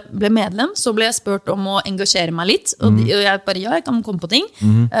ble medlem, så ble jeg spurt om å engasjere meg litt, og jeg bare, jeg kan komme på ting,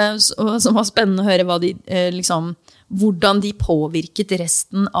 som var spennende å høre hva de, hvordan de påvirket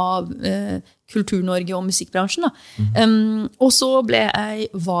resten av Kultur-Norge og musikkbransjen. Og så ble jeg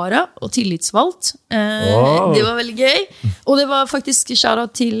vara og tillitsvalgt. Det var veldig gøy. Og det var faktisk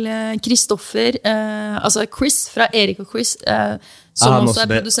shoutout til Kristoffer, altså Chris fra Erik og Chris, som også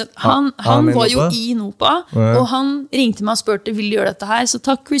produsent. Han var jo i Nopa, og han ringte meg og spurte, vil du gjøre dette her? Så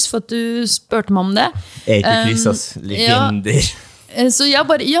takk Chris for at du spurte meg om det. Erik og Chris, legender. Så jeg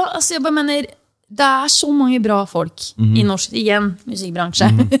bare mener, det så mange bra folk i norsk, igjen, musikkbransje.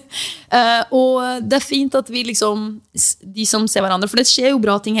 Og det fint at vi liksom, de som ser hverandre, for det skjer jo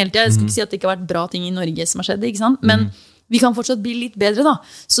bra ting hele tiden. Jeg skal ikke si at det ikke har vært bra ting i Norge som har skjedd, ikke sant? Men vi kan fortsatt bli litt bedre da.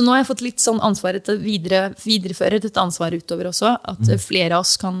 Så nå har jeg fått litt sånn ansvaret til å videreføre dette ansvaret utover også, at flere av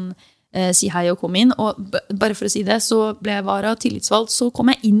oss kan si hei og komme inn. Og bare for å si det, så ble jeg vara tillitsvalgt, så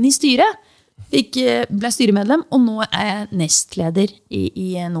kom jeg inn i styret. Ble styremedlem, og nå jeg nestleder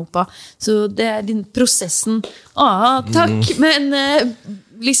i Nopa. Så det den prosessen. Takk, men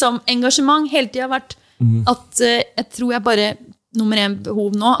liksom engasjement hele tiden har vært at jeg tror jeg bare nummer 1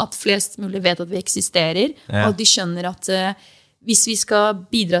 behov nå, at flest mulig vet at vi eksisterer, og at de skjønner at hvis vi skal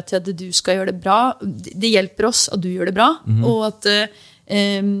bidra til at du skal gjøre det bra, det hjelper oss at du gjør det bra, og at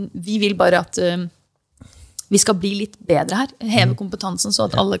vi vil bare at vi skal bli litt bedre her, heve kompetansen så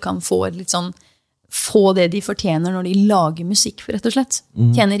at alle kan få litt sånn, få det de fortjener når de lager musikk, rett og slett.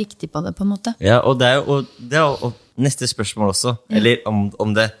 Tjener riktig på det, på en måte. Ja, og det jo neste spørsmål også, eller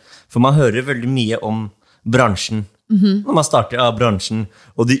om det, for man hører veldig mye om bransjen, når man starter av bransjen,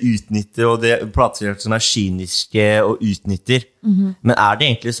 og de utnytter, og det prater som kyniske og utnytter. Men det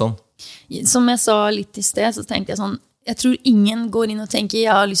egentlig sånn? Som jeg sa litt i sted, så tenkte jeg sånn, jeg tror ingen går inn og tenker, jeg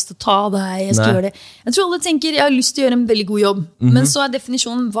har lyst til å ta deg, jeg skal gjøre det. Jeg tror alle tenker, jeg har lyst til å gjøre en veldig god jobb. Men så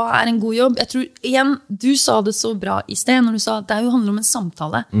definisjonen, hva en god jobb? Jeg tror, igjen, du sa det så bra I sted, når du sa at det jo handler om en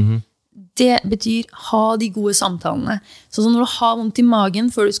samtale. Det betyr, ha de gode samtalene. Så når du har vondt I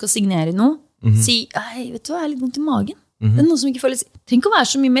magen før du skal signere noe, si, vet du hva, jeg litt vondt I magen. Det noe som ikke føles, det trenger ikke å være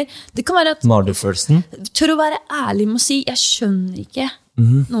så mye mer. Det kan være at du tør å være ærlig med å si, jeg skjønner ikke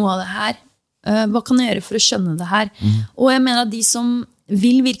noe av det her. Hva kan jeg gjøre for å skjønne det her? Og jeg mener at de som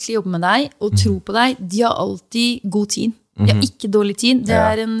vil virkelig jobbe med deg og tro på deg, de har alltid god tid. De har ikke dårlig tid. Det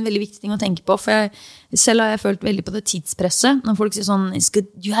en veldig viktig ting å tenke på, for selv har jeg følt veldig på det tidspresset, når folk sier sånn,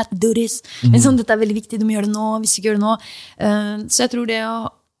 you have to do this. Liksom, dette veldig viktig, du må gjøre det nå, hvis du ikke gjør det nå. Så jeg tror det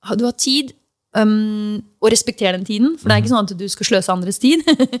du har tid, og respektere den tiden, for det ikke sånn at du skal sløse andres tid.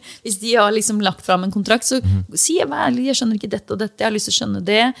 Hvis de har liksom lagt frem en kontrakt, så si ærlig, jeg skjønner ikke dette og dette, jeg har lyst til å skjønne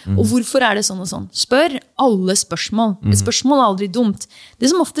det, og hvorfor det sånn og sånn? Spør alle spørsmål. Et spørsmål aldri dumt.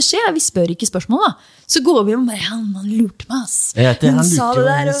 Det som ofte skjer, vi spør ikke spørsmål da. Så går vi og bare, han lurte meg, ass. Han sa det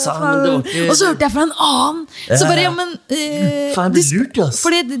der, og så hørte jeg fra en annen. Så bare, ja, men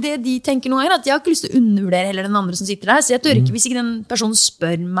for det de tenker nå at jeg har ikke lyst til å undervurdere heller den andre som sitter der, så jeg tør ikke, hvis ikke den personen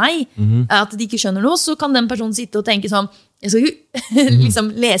spør meg at de ikke skjønner noe, så kan den personen sitte og tenke sånn, jeg skal jo liksom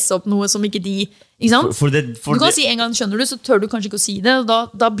lese opp noe som ikke de, ikke sant? Du kan si en gang skjønner du, så tør du kanskje ikke å si det,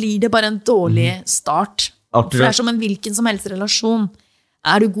 og da blir det bare en dårlig start. For det som en hvilken som helst relasjon.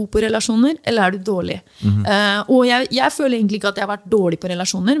 Du god på relasjoner, eller du dårlig? Og jeg føler egentlig ikke at jeg har vært dårlig på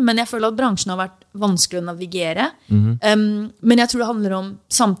relasjoner, men jeg føler at bransjen har vært vanskelig å navigere. Men jeg tror det handler om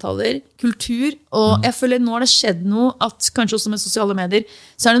samtaler, kultur, og jeg føler nå har det skjedd noe, at kanskje også med sosiale medier,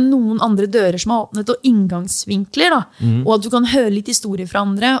 så det noen andre dører som har åpnet, og inngangsvinkler, da. Og at du kan høre litt historier fra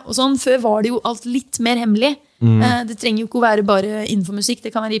andre, og sånn. Før var det jo alt litt mer hemmelig. Det trenger jo ikke å være bare innenfor musikk,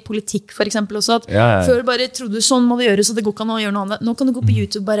 det kan være I politikk for eksempel også, at før bare trodde du sånn må det gjøre, så det går ikke an å gjøre noe annet. Nå kan du gå på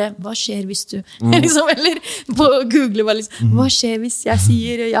YouTube bare, hva skjer hvis du liksom, eller på Google bare, liksom, hva skjer hvis jeg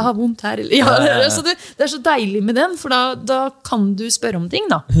sier jeg har vondt her, eller, så det så deilig med den, for da kan du spørre om ting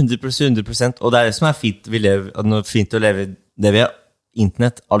da. 100%, og det det som fint, fint å leve det vi har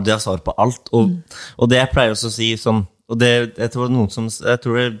internett, det har svar på alt, og det jeg pleier også å si som og jeg tror noen som, jeg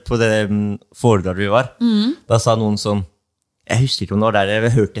tror det på det foredraget vi var, da sa noen som, jeg husker ikke om det var der, jeg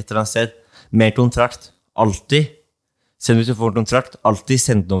har hørt et eller annet sted, med kontrakt, alltid, selv hvis du får en kontrakt, alltid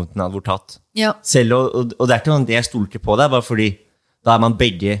send noe til en advokat. Selv, og det ikke noe jeg stoler ikke på det, bare fordi da man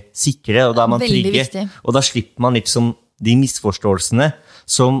begge sikre, og da man trygge, og da slipper man liksom de misforståelsene,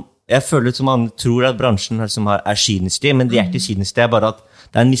 som jeg føler som man tror at bransjen liksom kyniske, men det ikke kyniske, det bare at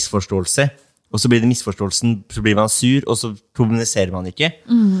det en misforståelse, og så blir det misforståelsen, så blir man sur, og så kommuniserer man ikke.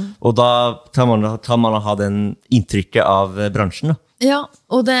 Og da kan man ha den inntrykket av bransjen. Da. Ja,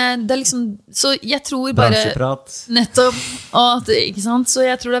 og det liksom, så jeg tror bare nettopp, ikke sant? Så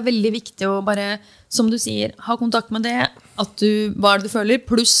jeg tror det veldig viktig å bare, som du sier, ha kontakt med det, at hva det du føler,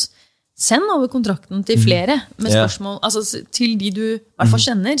 pluss send over kontrakten til flere med spørsmål, altså til de du I hvert fall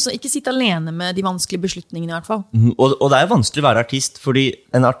kjenner, så ikke sitt alene med de vanskelige beslutningene I hvert fall. Og det vanskelig å være artist, fordi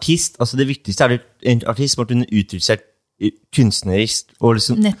en artist, altså det viktigste en artist må kunne uttrykke seg kunstnerisk, og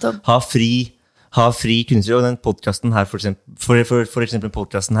liksom ha fri kunstnerisk, og den podcasten her, for eksempel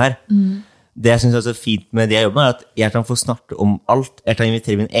podcasten her, det jeg synes er så fint med det jeg jobber med, at jeg kan få snakke om alt, jeg kan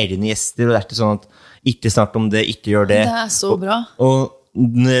invitere mine egne gjester, og det ikke sånn at ikke snakke om det, ikke gjør det. Det så bra. Og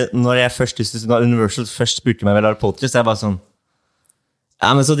når jeg når Universal først spurte meg vel av podcast, jeg bare sånn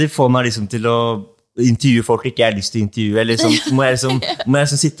men så de får meg liksom til å intervjue folk ikke jeg har lyst til å intervjue, eller sånn, må jeg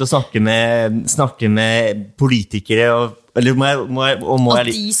sitte og snakke med politikere, eller må jeg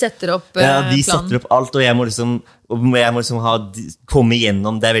de setter opp de setter opp alt, og jeg må liksom komme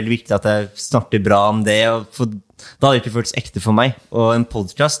igjennom, det veldig viktig at jeg snakker bra om det, for da hadde det ikke føltes ekte for meg, og en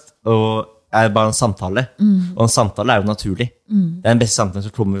podcast, og bare en samtale, og en samtale jo naturlig. Det den beste samtalen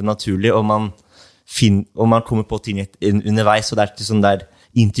som kommer naturlig, og man kommer på ting underveis, og det ikke sånn der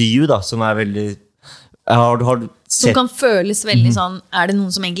intervju da, som veldig har du sett? Som kan føles veldig sånn, det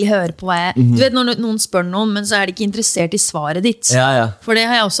noen som egentlig hører på hva jeg du vet når noen spør noen, men så de ikke interessert I svaret ditt for det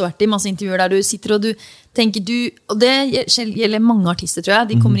har jeg også vært I masse intervjuer der du sitter og du tenker og det gjelder mange artister tror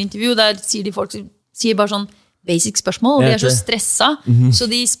jeg, de kommer I intervju og der sier de folk sier bare sånn basic spørsmål, og de så stressa så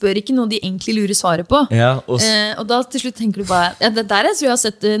de spør ikke noe de egentlig lurer svaret på og da til slutt tenker du bare det der jeg tror jeg har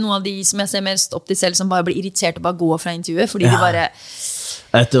sett noen av de som jeg ser mest opp til selv som bare blir irritert og bare går fra intervjuet fordi de bare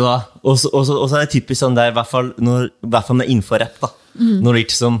vet du hva, og så det typisk sånn der, I hvert fall med innenfor rap da når det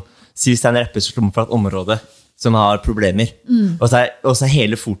ikke som, hvis det en rapper som kommer fra et område som har problemer og så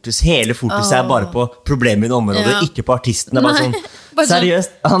hele fokus bare på problemer I det området ikke på artisten det bare sånn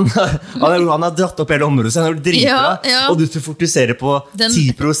Seriøst, han har dratt opp hele området, så han har dritbra, og du fokuserer på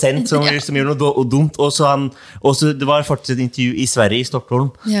 10% som gjør noe dumt, og så det var faktisk et intervju I Sverige, I Stockholm,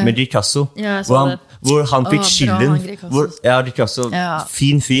 med Ricasso, hvor han fikk skylden, Ricasso,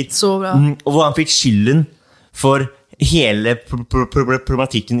 fin fyr, og hvor han fikk skylden for hele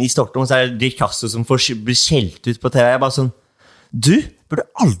problematikken I Stockholm, så det Ricasso som blir skjelt ut på TV, jeg bare sånn, du burde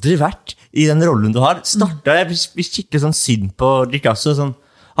aldri vært I den rollen du har. Startet, jeg blir skikkelig sånn synd på Ricasso, sånn,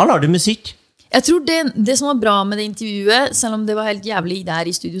 han lager musikk. Jeg tror det som var bra med det intervjuet, selv om det var helt jævlig der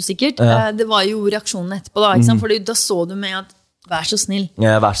I studio sikkert, det var jo reaksjonen etterpå da, ikke sant? For da så du med at, vær så snill.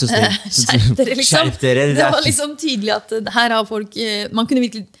 Ja, vær så snill. Skjerp dere, liksom. Det var liksom tydelig at her har folk, man kunne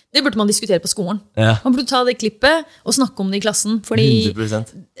virkelig, det burde man diskutere på skolen. Man burde ta det klippet og snakke om det I klassen, fordi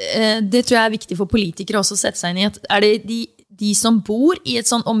 100%. Det tror jeg viktig for politikere også å sette seg inn I, at det de som bor I et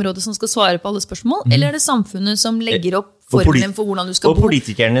sånt område som skal svare på alle spørsmål, eller det samfunnet som legger opp formelen for hvordan du skal bo? Og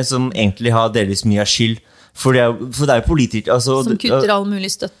politikerne som egentlig har delvis mye av skyld, for det jo politikere altså, som kutter all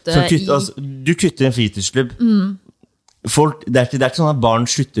mulig støtte altså, du kutter en fritidsklubb. Folk, det er ikke sånn at barn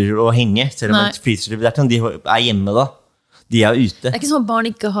slutter å henge, selv om et fritidsklubb, det er ikke sånn de hjemme da. De ute. Det ikke sånn at barn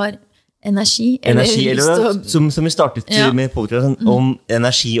ikke har energi eller som vi startet med podcasten om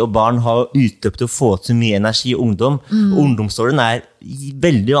energi og barn har utløp til å få til mye energi og ungdom og ungdomsåren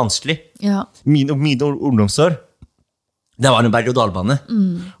veldig vanskelig mine ungdomsår det var en berg- og dalbane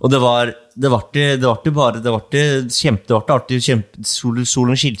og det var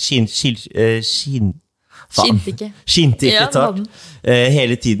solen skinte ikke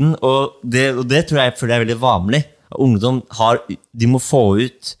hele tiden og det tror jeg det veldig vanlig ungdom de må få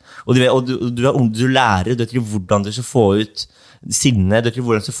ut og du lærer du vet ikke hvordan du skal få ut sinne, du vet ikke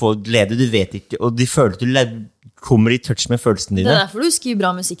hvordan du skal få glede du vet ikke, og de føler at du kommer I touch med følelsene dine det derfor du skriver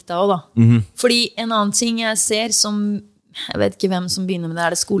bra musikk da også fordi en annen ting jeg ser som jeg vet ikke hvem som begynner med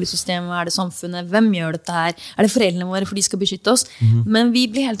det det skolesystemet, det samfunnet hvem gjør dette her, det foreldrene våre for de skal beskytte oss, men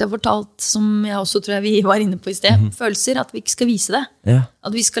vi blir helt fortalt som jeg også tror jeg vi var inne på I sted, følelser at vi ikke skal vise det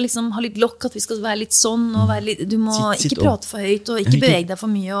at vi skal liksom ha litt lokk at vi skal være litt sånn og være litt, du må ikke prate for høyt og ikke bevege deg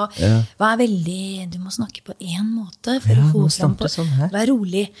for mye og være veldig, du må snakke på en måte for å få frem på, være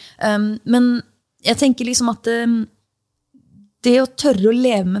rolig men jeg tenker liksom at det å tørre å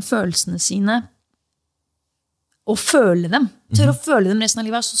leve med følelsene sine og føle dem. Tørre å føle dem resten av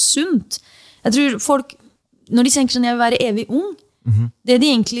livet så sunt. Jeg tror folk, når de tenker sånn, jeg vil være evig ung, det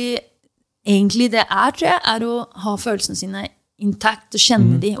de egentlig det tror jeg, å ha følelsene sine intakt, og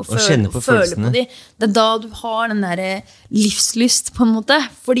kjenne de, og føle på de. Det da du har den der livslyst, på en måte.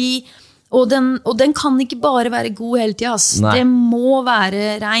 Fordi, og den kan ikke bare være god hele tiden. Det må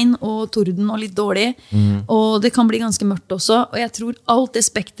være regn og torden og litt dårlig. Og det kan bli ganske mørkt også. Og jeg tror alt det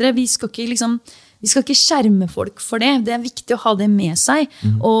spektret, vi skal ikke skjerme folk for det. Det viktig å ha det med seg.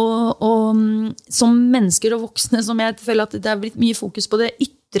 Og som mennesker og voksne, som jeg føler at det blitt mye fokus på det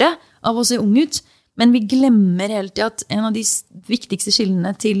ytre av å se ung ut, men vi glemmer hele tiden at en av de viktigste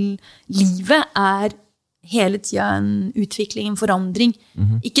skillene til livet hele tiden en utvikling, en forandring.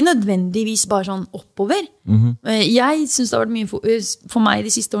 Ikke nødvendigvis bare sånn oppover. Jeg synes det har vært mye for meg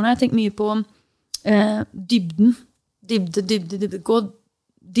de siste årene. Jeg har tenkt mye på dybden. Dybde. Gå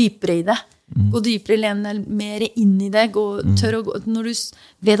dypere I det. Gå dypere, lene deg mer inn I det. Tør å gå, når du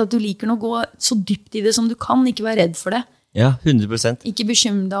vet at du liker noe, gå så dypt I det som du kan. Ikke være redd for det. Ja, 100%. Ikke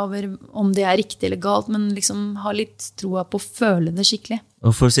bekymre deg over om det riktig eller galt, men liksom ha litt troa på å føle det skikkelig.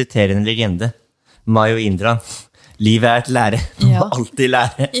 Og for å sitere en legende, Mayo Indra, livet et lære. Man må alltid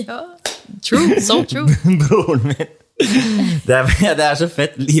lære. Ja, true, so true. Broren min. Det så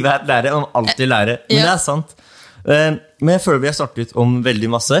fett. Livet et lære, man må alltid lære. Men det sant. Men jeg føler vi har startet om veldig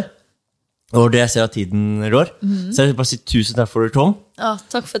masse. Og det jeg ser at tiden rår. Så jeg vil bare si tusen takk for det, Tom. Ja,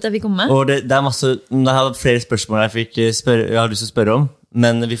 takk for at jeg fikk komme. Og det masse, jeg har flere spørsmål jeg har lyst til å spørre om,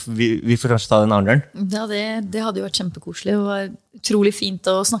 men vi får kanskje ta den andre. Ja, det hadde jo vært kjempekoselig. Det var utrolig fint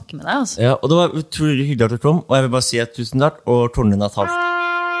å snakke med deg. Altså. Ja, og det var utrolig hyggelig, Tom. Og jeg vil bare si tusen takk, og Torne Natal.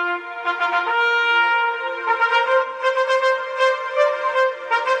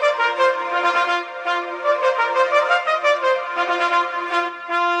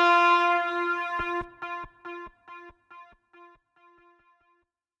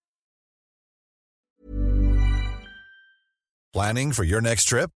 Planning for your next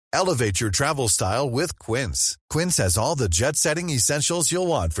trip? Elevate your travel style with Quince. Quince has all the jet-setting essentials you'll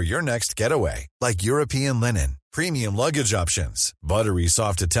want for your next getaway, like European linen, premium luggage options, buttery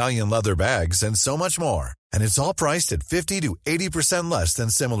soft Italian leather bags, and so much more. And it's all priced at 50 to 80% less than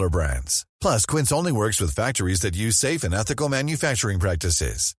similar brands. Plus, Quince only works with factories that use safe and ethical manufacturing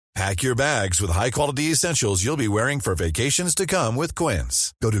practices. Pack your bags with high-quality essentials you'll be wearing for vacations to come with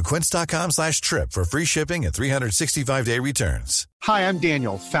Quince. Go to quince.com/trip for free shipping and 365-day returns. Hi, I'm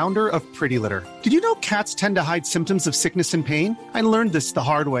Daniel, founder of Pretty Litter. Did you know cats tend to hide symptoms of sickness and pain? I learned this the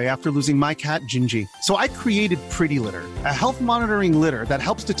hard way after losing my cat, Gingy. So I created Pretty Litter, a health monitoring litter that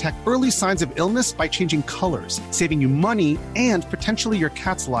helps detect early signs of illness by changing colors, saving you money and potentially your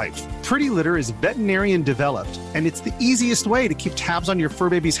cat's life. Pretty Litter is veterinarian developed, and it's the easiest way to keep tabs on your fur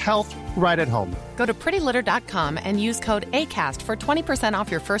baby's health right at home. Go to prettylitter.com and use code ACAST for 20% off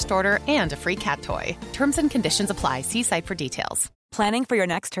your first order and a free cat toy. Terms and conditions apply. See site for details. Planning for your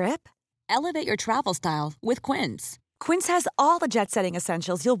next trip? Elevate your travel style with Quince. Quince has all the jet-setting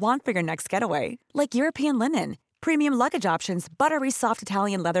essentials you'll want for your next getaway, like European linen, premium luggage options, buttery soft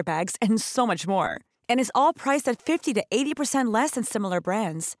Italian leather bags, and so much more. And is all priced at 50 to 80% less than similar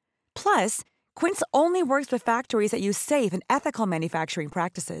brands. Plus, Quince only works with factories that use safe and ethical manufacturing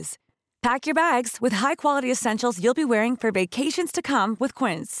practices. Pack your bags with high-quality essentials you'll be wearing for vacations to come with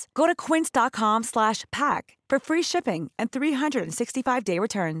Quince. Go to quince.com/pack for free shipping and 365-day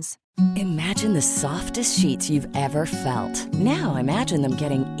returns. Imagine the softest sheets you've ever felt. Now imagine them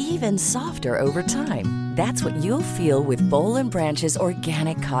getting even softer over time. That's what you'll feel with Boll & Branch's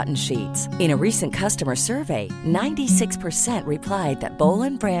organic cotton sheets. In a recent customer survey, 96% replied that Boll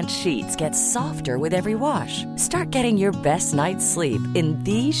 & Branch sheets get softer with every wash. Start getting your best night's sleep in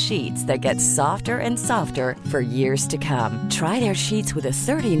these sheets that get softer and softer for years to come. Try their sheets with a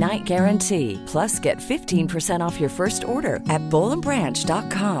 30-night guarantee. Plus, get 15% off your first order at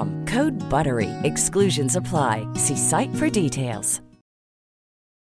bollandbranch.com. Code BUTTERY. Exclusions apply. See site for details.